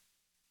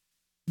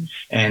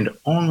 And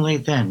only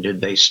then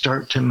did they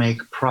start to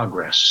make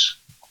progress.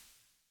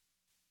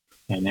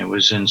 And it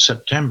was in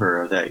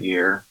September of that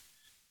year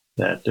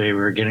that they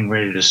were getting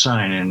ready to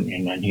sign.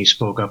 And then he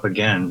spoke up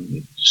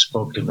again,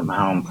 spoke to them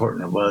how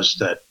important it was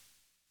that,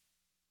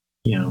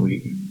 you know,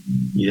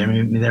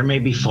 there may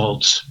be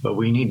faults, but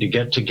we need to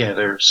get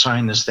together,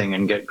 sign this thing,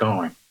 and get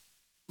going.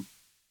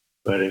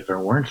 But if it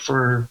weren't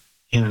for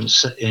him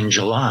in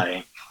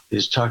July,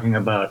 he's talking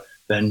about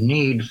the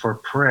need for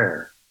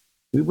prayer.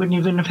 We wouldn't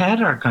even have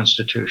had our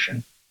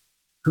Constitution.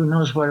 Who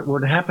knows what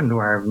would happen to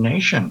our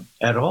nation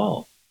at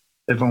all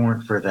if it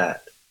weren't for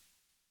that.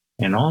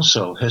 And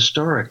also,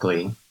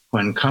 historically,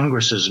 when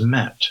Congresses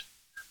met,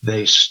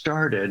 they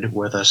started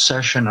with a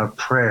session of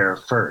prayer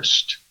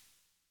first.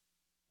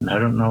 And I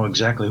don't know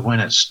exactly when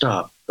it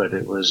stopped, but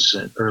it was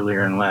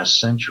earlier in last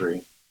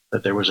century.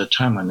 But there was a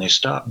time when they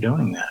stopped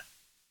doing that.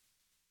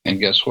 And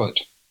guess what?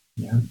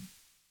 Yeah.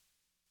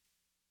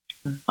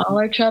 All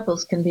our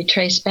troubles can be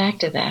traced back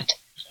to that.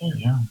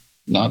 Yeah.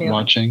 Not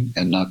watching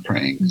and not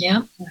praying.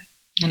 Yep.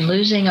 And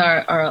losing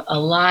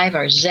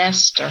our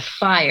zest, our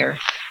fire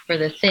for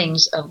the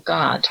things of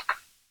God.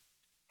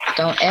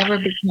 Don't ever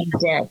become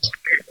dead.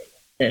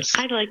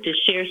 I'd like to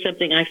share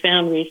something I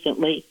found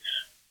recently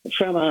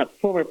from a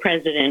former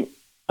president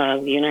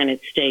of the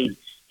United States.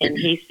 And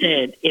he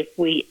said, if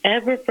we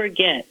ever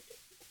forget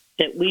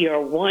that we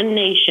are one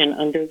nation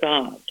under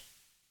God,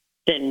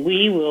 then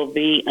we will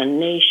be a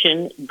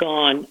nation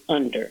gone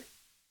under.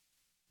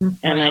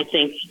 And I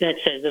think that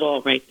says it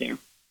all right there.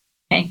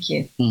 Thank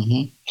you.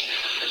 Mm-hmm.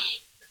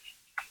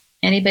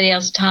 Anybody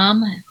else?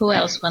 Tom? Who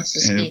else wants to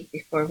speak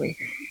before we...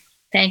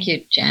 Thank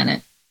you,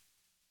 Janet.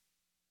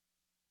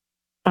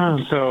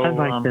 So I'd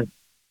like to...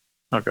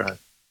 Oh, go ahead.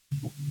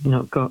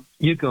 No,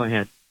 you go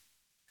ahead.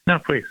 No,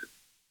 please.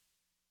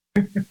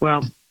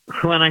 Well,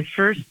 when I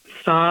first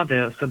saw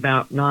this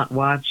about not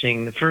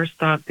watching, the first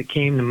thought that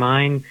came to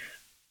mind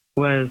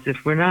was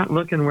if we're not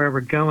looking where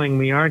we're going,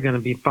 we are going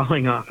to be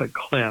falling off a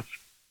cliff.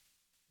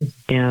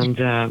 And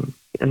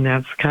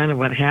that's kind of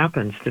what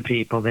happens to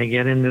people. They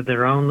get into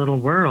their own little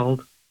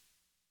world,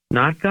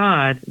 not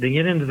God. They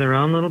get into their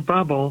own little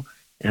bubble,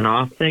 and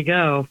off they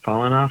go,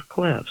 falling off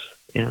cliffs.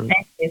 And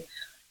thank you.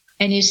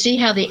 And you see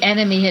how the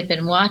enemy had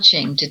been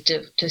watching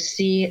to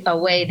see a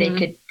way they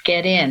could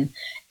get in.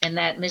 And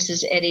that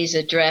Mrs. Eddy's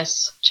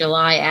address,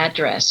 July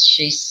address,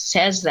 she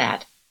says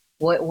that.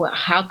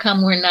 How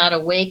come we're not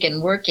awake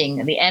and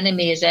working? The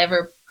enemy is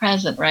ever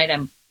present, right?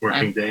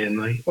 Working day and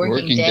night.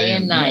 Working day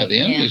and night. Yeah, the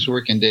enemy's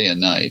working day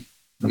and night.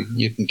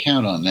 You can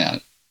count on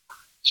that.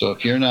 So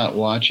if you're not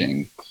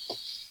watching,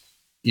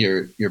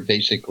 you're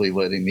basically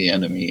letting the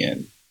enemy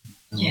in.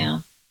 Yeah.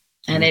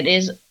 And it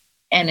is,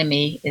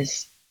 enemy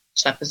is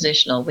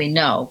suppositional, we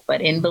know,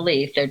 but in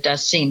belief there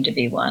does seem to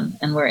be one,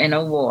 and we're in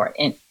a war,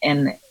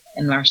 and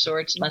our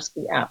swords must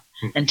be up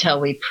until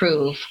we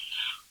prove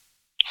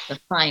the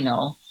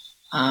final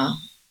and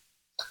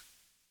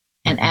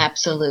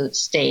absolute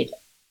state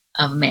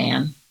of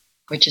man,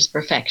 which is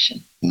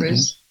perfection.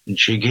 Bruce? And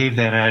she gave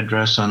that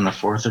address on the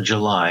 4th of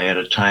July at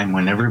a time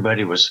when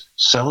everybody was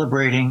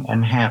celebrating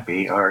and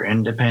happy our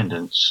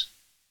independence.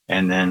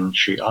 And then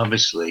she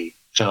obviously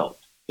felt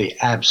the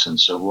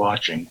absence of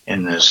watching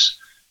in this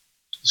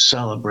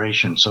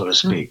celebration, so to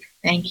speak.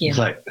 Thank you. It's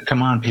like,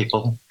 come on,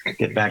 people,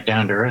 get back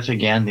down to earth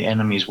again. The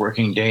enemy's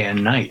working day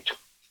and night.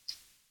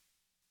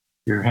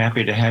 You're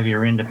happy to have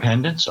your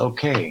independence?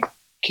 Okay.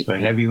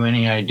 But have you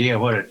any idea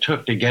what it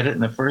took to get it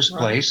in the first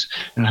place,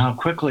 and how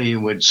quickly it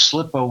would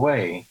slip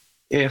away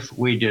if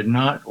we did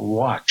not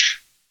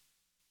watch?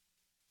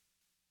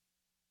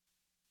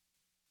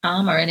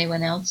 Tom or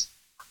anyone else?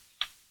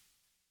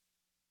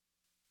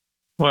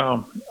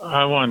 Well,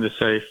 I wanted to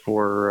say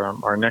for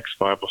our next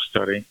Bible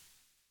study,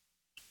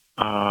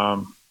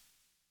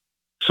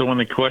 so when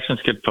the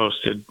questions get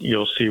posted,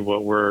 you'll see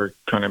what we're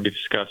going to be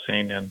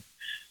discussing and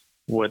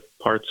what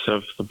parts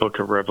of the book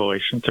of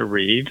Revelation to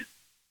read.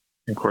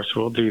 Of course,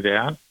 we'll do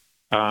that.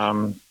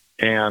 And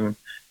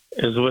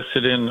as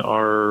listed in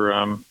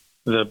our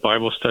the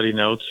Bible study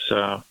notes,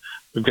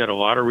 we've got a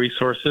lot of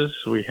resources.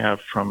 We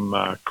have from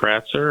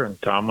Kratzer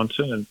and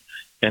Tomlinson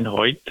and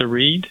Hoyt to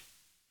read.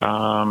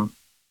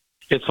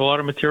 It's a lot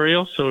of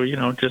material, so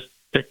just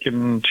pick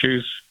and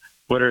choose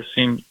whatever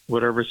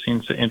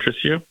seems to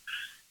interest you.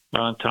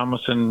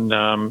 Tomlinson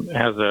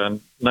has a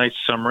nice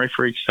summary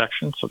for each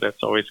section, so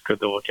that's always good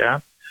to look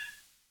at.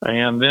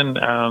 And then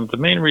the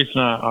main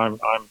reason I'm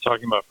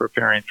talking about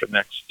preparing for the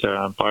next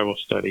Bible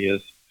study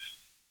is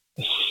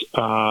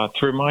to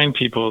remind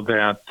people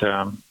that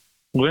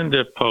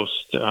Linda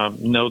posts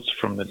notes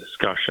from the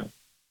discussion.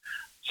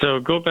 So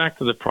go back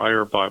to the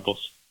prior Bible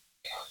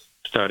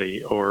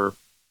study or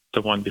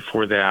the one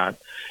before that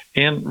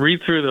and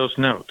read through those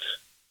notes.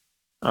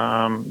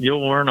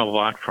 You'll learn a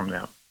lot from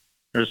them.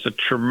 There's a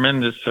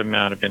tremendous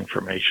amount of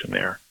information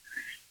there.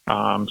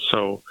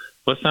 So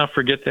let's not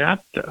forget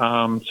that.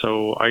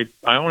 So I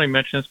only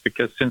mention this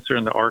because since they're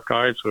in the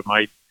archives, we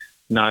might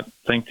not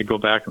think to go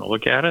back and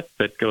look at it,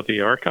 but go to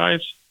the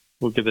archives,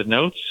 look at the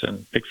notes,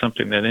 and pick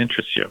something that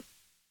interests you.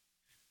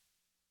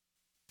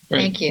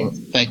 Thank you. Well,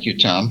 thank you,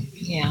 Tom.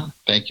 Yeah.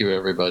 Thank you,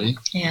 everybody.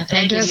 Yeah,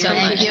 thank you so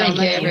much. Thank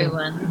you,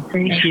 everyone.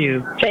 thank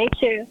you.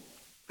 Thank you.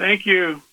 Thank you.